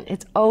doesn't.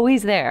 It's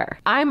always there.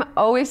 I'm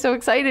always so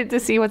excited to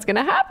see what's going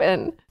to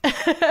happen.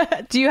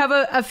 Do you have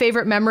a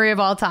favorite memory of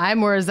all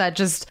time, or is that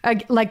just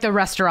like the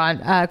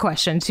restaurant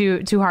question,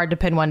 too hard to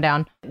pin one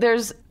down?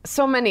 There's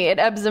so many. It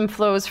ebbs and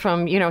flows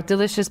from,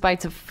 delicious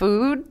bites of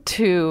food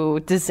to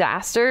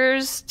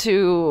disasters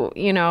to,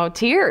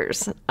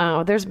 tears.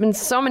 There's been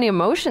so many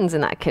emotions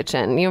in that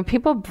kitchen.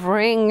 People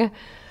bring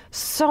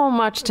so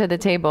much to the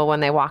table when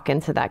they walk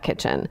into that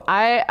kitchen.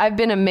 I've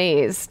been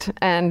amazed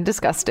and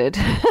disgusted.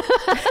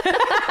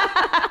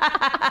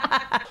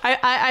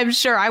 I'm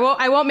sure I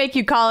won't make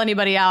you call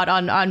anybody out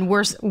on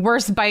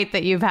worst bite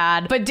that you've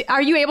had. But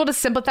are you able to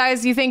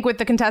sympathize, you think, with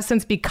the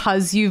contestants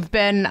because you've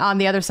been on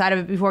the other side of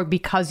it before,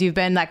 because you've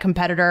been that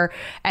competitor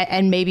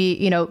and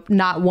maybe,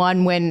 not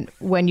won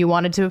when you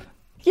wanted to?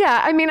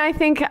 Yeah, I mean, I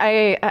think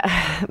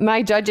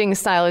my judging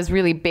style is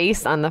really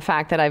based on the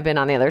fact that I've been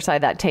on the other side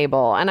of that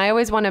table. And I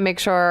always want to make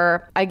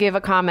sure I give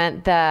a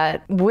comment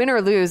that win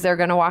or lose, they're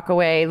going to walk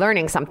away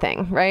learning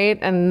something, right?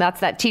 And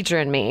that's that teacher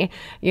in me,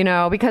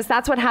 because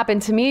that's what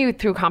happened to me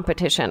through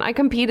competition. I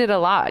competed a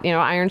lot,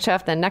 Iron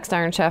Chef, then next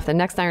Iron Chef, the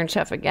next Iron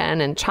Chef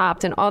again, and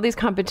Chopped, and all these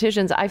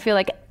competitions. I feel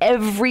like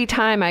every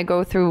time I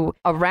go through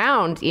a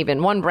round,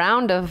 even one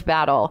round of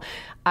battle,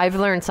 I've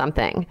learned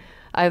something.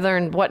 I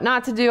learned what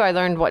not to do. I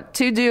learned what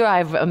to do.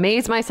 I've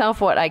amazed myself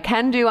what I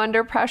can do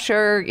under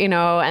pressure,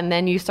 and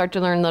then you start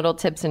to learn little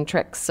tips and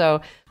tricks.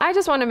 So I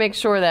just want to make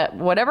sure that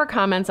whatever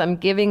comments I'm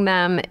giving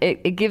them,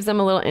 it gives them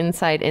a little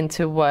insight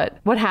into what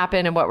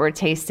happened and what we're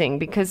tasting.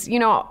 Because,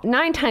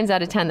 9 times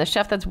out of 10, the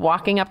chef that's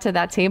walking up to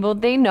that table,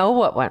 they know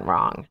what went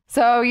wrong.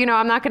 So,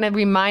 I'm not going to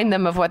remind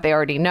them of what they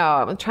already know.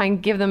 I'm going to try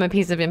and give them a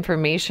piece of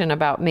information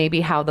about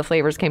maybe how the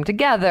flavors came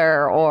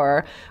together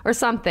or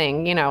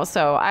something,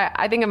 So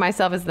I think of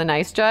myself as the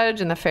nice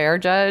judge and the fair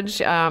judge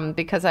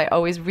because I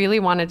always really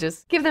want to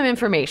just give them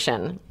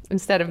information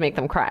instead of make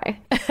them cry.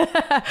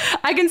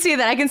 I can see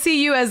that. I can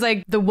see you as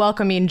like the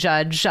welcoming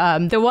judge,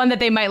 the one that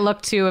they might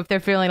look to if they're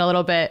feeling a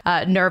little bit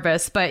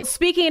nervous. But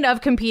speaking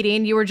of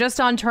competing, you were just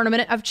on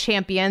Tournament of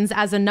Champions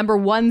as a number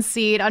 1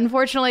 seed.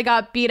 Unfortunately,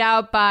 got beat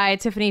out by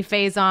Tiffany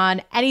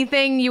Faison.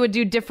 Anything you would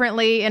do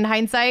differently in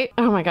hindsight?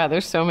 Oh my God,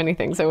 there's so many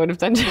things I would have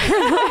done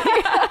differently.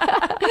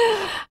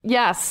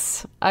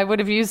 Yes, I would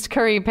have used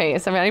curry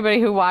paste. I mean,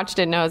 anybody who watched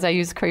it knows I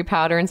used curry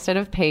powder instead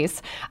of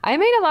paste. I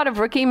made a lot of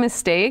rookie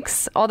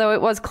mistakes, although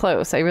it was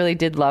close. I really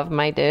did love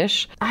my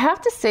dish. I have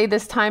to say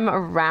this time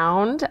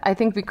around, I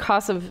think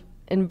because of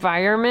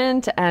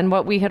environment and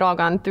what we had all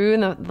gone through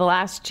in the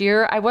last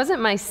year, I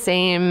wasn't my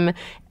same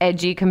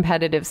edgy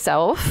competitive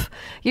self.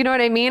 You know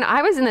what I mean?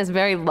 I was in this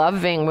very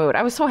loving mood.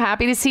 I was so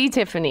happy to see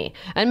Tiffany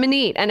and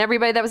Manit and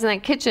everybody that was in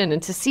that kitchen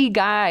and to see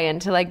Guy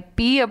and to like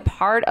be a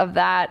part of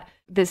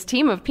this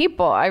team of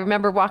people. I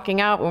remember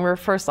walking out when we were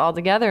first all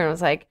together and it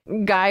was like,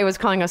 Guy was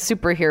calling us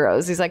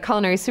superheroes. He's like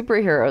culinary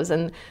superheroes.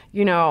 And,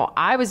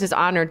 I was just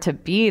honored to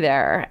be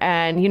there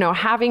and,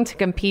 having to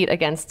compete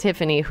against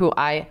Tiffany, who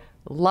I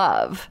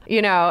love,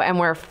 and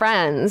we're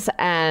friends.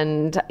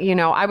 And,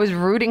 I was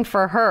rooting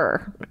for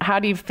her. How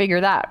do you figure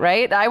that,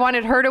 right? I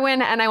wanted her to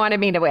win and I wanted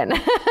me to win.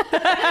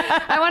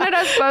 I wanted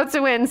us both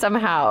to win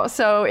somehow.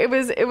 So it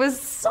was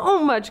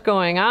so much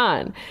going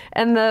on.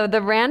 And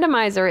the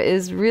randomizer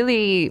is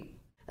really,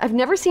 I've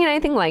never seen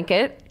anything like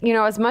it.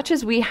 As much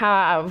as we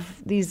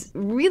have these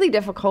really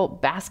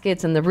difficult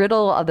baskets and the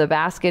riddle of the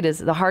basket is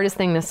the hardest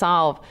thing to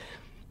solve,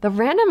 the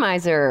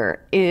randomizer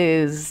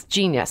is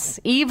genius,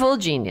 evil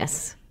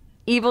genius.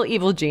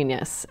 Evil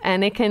genius.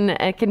 And it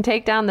can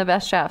take down the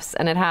best chefs,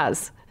 and it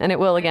has, and it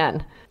will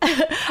again.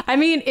 I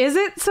mean, is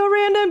it so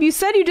random? You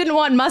said you didn't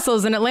want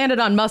mussels and it landed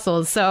on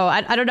mussels. So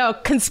I don't know.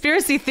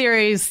 Conspiracy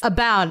theories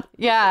abound.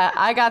 Yeah,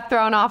 I got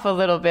thrown off a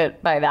little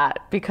bit by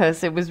that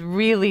because it was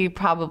really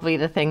probably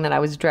the thing that I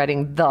was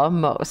dreading the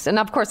most. And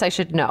of course I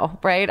should know,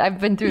 right? I've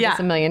been through this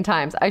a million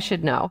times. I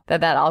should know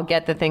that I'll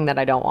get the thing that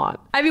I don't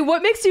want. I mean,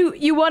 what makes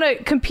you want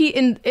to compete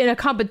in a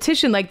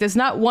competition like this,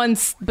 not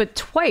once, but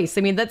twice?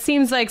 I mean, that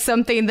seems like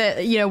something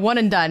that, one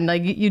and done.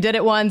 Like you did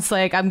it once,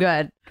 like I'm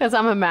good. Because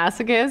I'm a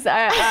masochist.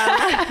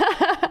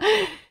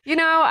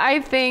 I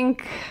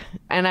think,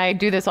 and I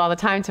do this all the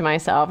time to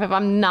myself, if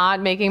I'm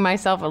not making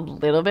myself a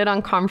little bit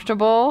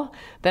uncomfortable,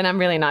 then I'm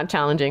really not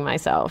challenging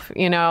myself,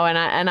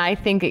 and I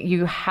think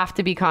you have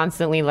to be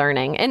constantly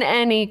learning in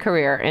any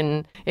career.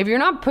 And if you're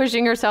not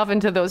pushing yourself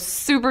into those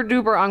super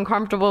duper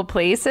uncomfortable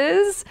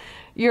places,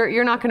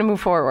 you're not going to move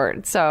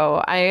forward.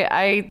 So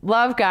I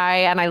love Guy,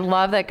 and I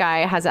love that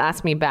Guy has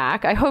asked me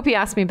back. I hope he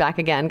asks me back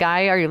again.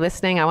 Guy, are you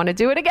listening? I want to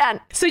do it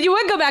again. So you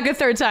would go back a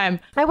third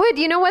time? I would.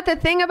 You know what? The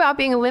thing about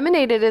being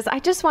eliminated is I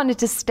just wanted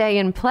to stay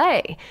and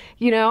play.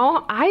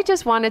 I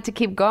just wanted to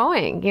keep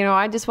going.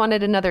 I just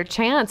wanted another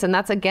chance. And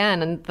that's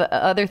again, and the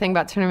other thing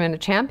about Tournament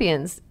of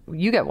Champions,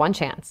 you get one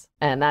chance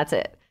and that's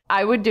it.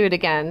 I would do it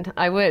again.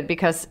 I would,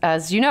 because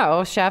as you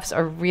know, chefs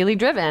are really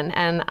driven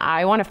and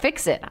I want to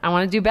fix it. I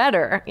want to do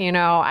better.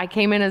 I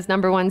came in as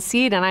number 1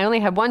 seed and I only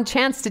had one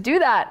chance to do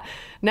that.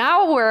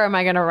 Now, where am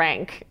I going to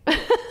rank?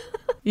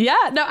 Yeah,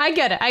 no, I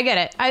get it.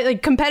 I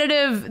like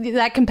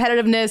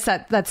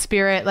competitiveness, that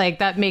spirit, like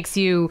that makes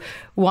you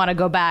want to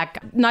go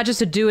back, not just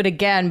to do it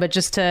again, but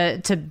just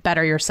to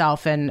better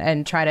yourself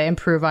and try to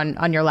improve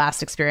on your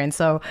last experience.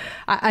 So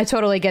I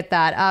totally get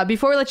that.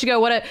 Before we let you go, I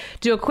want to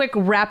do a quick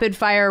rapid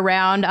fire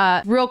round,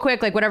 real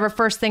quick, like whatever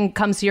first thing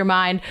comes to your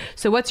mind.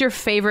 So what's your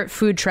favorite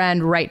food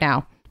trend right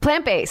now?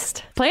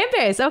 Plant-based.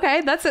 Plant-based.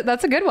 Okay, that's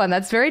a good one.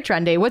 That's very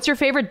trendy. What's your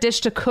favorite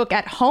dish to cook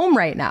at home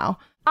right now?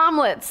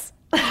 Omelets.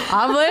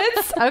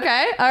 Omelets?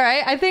 Okay. All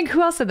right. I think,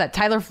 who else said that?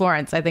 Tyler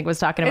Florence, I think, was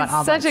talking about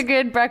omelets. It's such a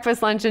good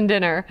breakfast, lunch, and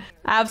dinner.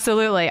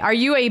 Absolutely. Are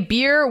you a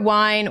beer,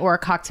 wine, or a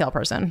cocktail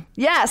person?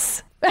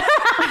 Yes.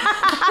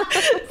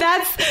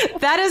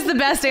 That is the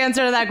best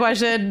answer to that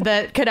question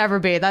that could ever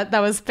be. That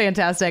was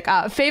fantastic.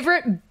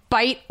 Favorite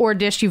bite or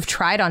dish you've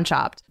tried on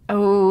Chopped?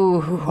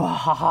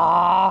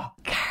 Oh,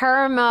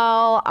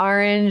 caramel,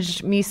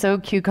 orange,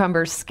 miso,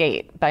 cucumber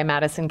skate by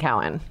Madison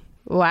Cowan.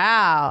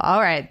 Wow. All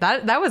right.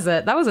 That was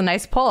a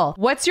nice poll.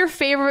 What's your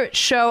favorite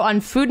show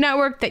on Food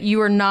Network that you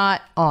are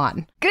not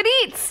on? Good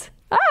Eats.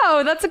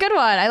 Oh, that's a good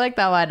one. I like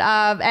that one.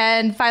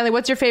 And finally,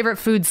 what's your favorite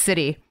food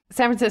city?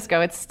 San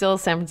Francisco. It's still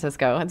San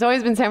Francisco. It's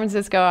always been San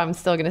Francisco. I'm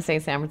still going to say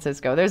San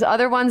Francisco. There's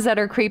other ones that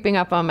are creeping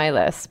up on my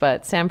list,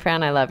 but San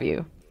Fran, I love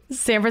you.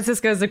 San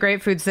Francisco is a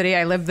great food city.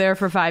 I lived there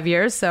for 5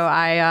 years, so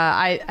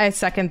I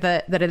second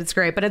that it's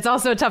great. But it's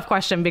also a tough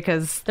question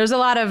because there's a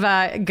lot of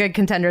good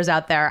contenders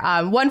out there.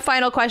 One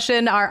final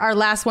question, our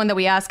last one that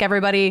we ask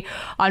everybody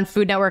on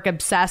Food Network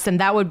Obsessed, and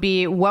that would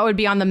be, what would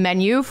be on the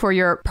menu for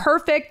your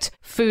perfect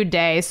food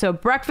day? So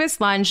breakfast,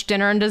 lunch,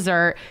 dinner, and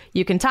dessert.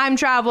 You can time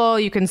travel.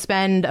 You can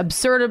spend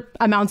absurd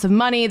amounts of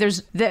money.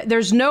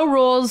 There's no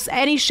rules.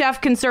 Any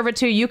chef can serve it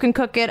to you. You can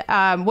cook it,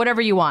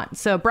 whatever you want.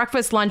 So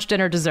breakfast, lunch,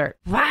 dinner, dessert.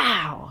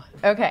 Wow.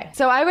 Okay.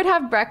 So I would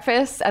have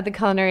breakfast at the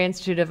Culinary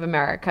Institute of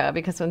America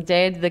because when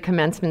they did the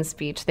commencement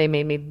speech, they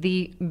made me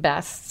the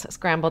best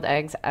scrambled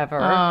eggs ever.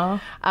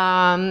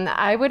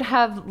 I would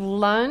have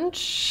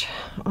lunch.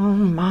 Oh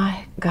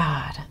my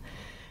God.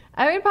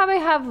 I would probably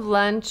have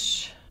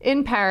lunch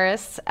in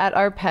Paris at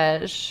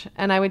Arpège,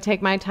 and I would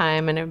take my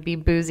time and it would be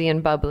boozy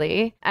and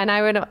bubbly. And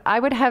I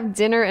would have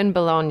dinner in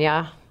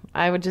Bologna.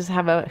 I would just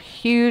have I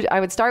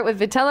would start with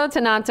vitello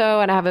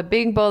tonato and I have a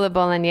big bowl of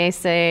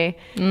bolognese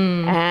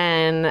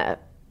and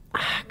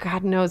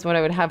God knows what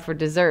I would have for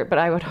dessert, but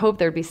I would hope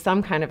there'd be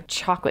some kind of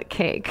chocolate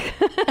cake.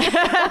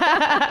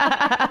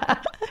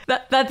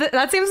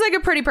 That seems like a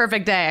pretty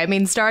perfect day. I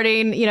mean,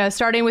 starting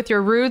with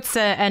your roots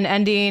and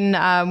ending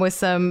with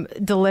some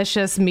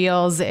delicious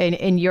meals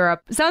in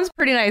Europe. Sounds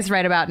pretty nice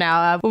right about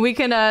now. We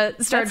can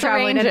start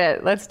traveling.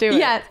 Let's do it.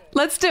 Yeah,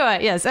 let's do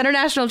it. Yes,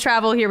 international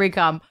travel. Here we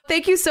come.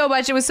 Thank you so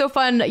much. It was so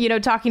fun,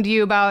 talking to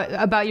you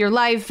about your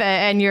life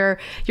and your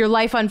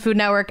life on Food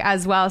Network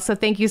as well. So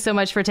thank you so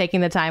much for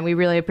taking the time. We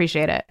really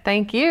appreciate it.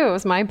 Thank you. It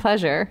was my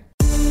pleasure.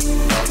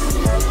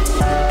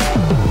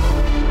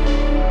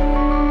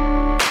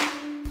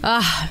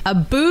 A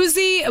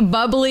boozy,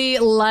 bubbly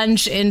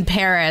lunch in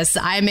Paris.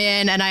 I'm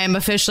in and I am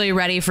officially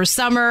ready for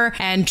summer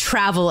and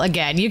travel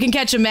again. You can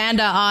catch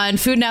Amanda on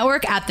Food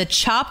Network at the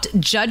Chopped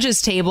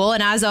Judges Table.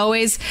 And as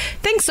always,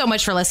 thanks so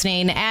much for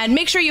listening. And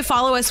make sure you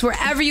follow us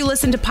wherever you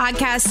listen to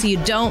podcasts so you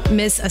don't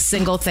miss a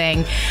single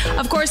thing.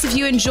 Of course, if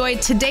you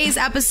enjoyed today's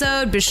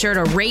episode, be sure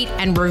to rate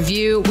and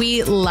review.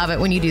 We love it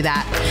when you do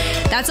that.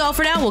 That's all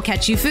for now. We'll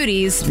catch you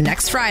foodies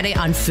next Friday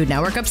on Food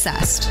Network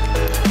Obsessed.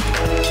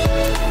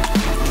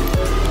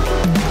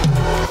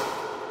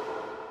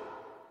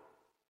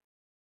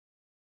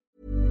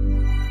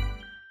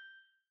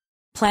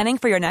 Planning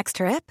for your next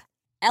trip?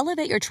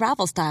 Elevate your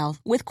travel style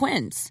with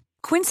Quince.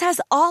 Quince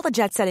has all the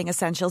jet-setting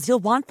essentials you'll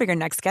want for your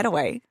next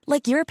getaway,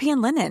 like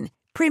European linen,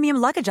 premium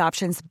luggage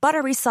options,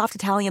 buttery soft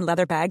Italian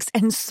leather bags,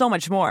 and so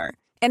much more.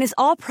 And is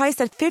all priced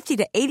at 50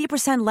 to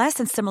 80% less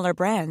than similar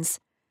brands.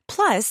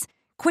 Plus,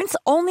 Quince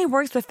only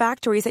works with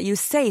factories that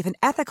use safe and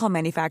ethical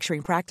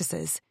manufacturing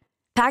practices.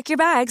 Pack your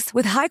bags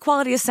with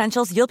high-quality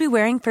essentials you'll be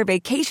wearing for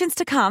vacations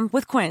to come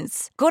with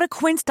Quince. Go to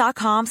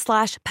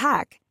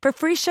quince.com/pack for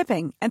free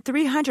shipping and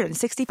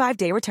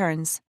 365-day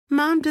returns.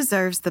 Mom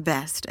deserves the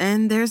best,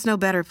 and there's no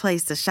better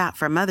place to shop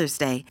for Mother's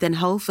Day than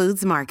Whole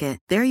Foods Market.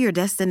 They're your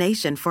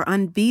destination for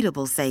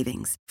unbeatable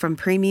savings, from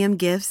premium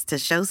gifts to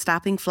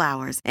show-stopping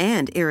flowers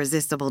and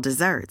irresistible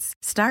desserts.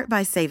 Start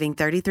by saving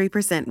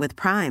 33% with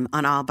Prime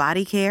on all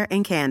body care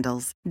and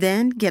candles.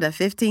 Then get a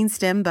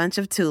 15-stem bunch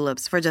of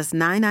tulips for just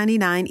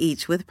 $9.99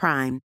 each with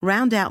Prime.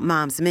 Round out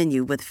Mom's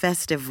menu with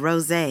festive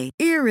rosé,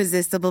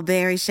 irresistible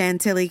berry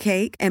chantilly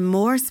cake, and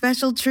more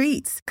special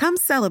treats. Come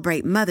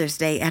celebrate Mother's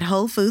Day at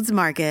Whole Foods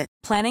Market.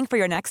 Planning for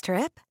your next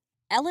trip?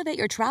 Elevate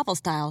your travel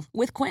style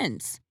with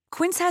Quince.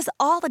 Quince has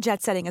all the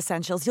jet-setting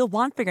essentials you'll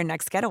want for your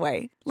next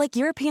getaway, like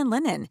European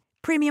linen,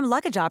 premium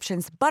luggage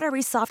options,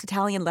 buttery soft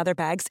Italian leather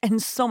bags,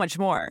 and so much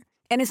more.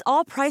 And is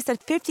all priced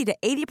at 50 to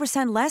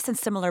 80% less than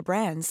similar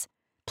brands.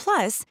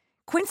 Plus,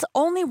 Quince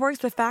only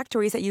works with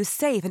factories that use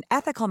safe and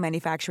ethical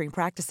manufacturing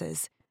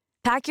practices.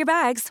 Pack your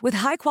bags with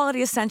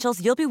high-quality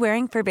essentials you'll be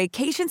wearing for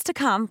vacations to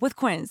come with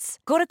Quince.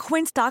 Go to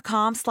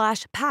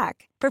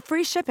quince.com/pack for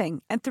free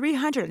shipping and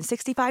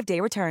 365-day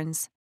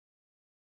returns.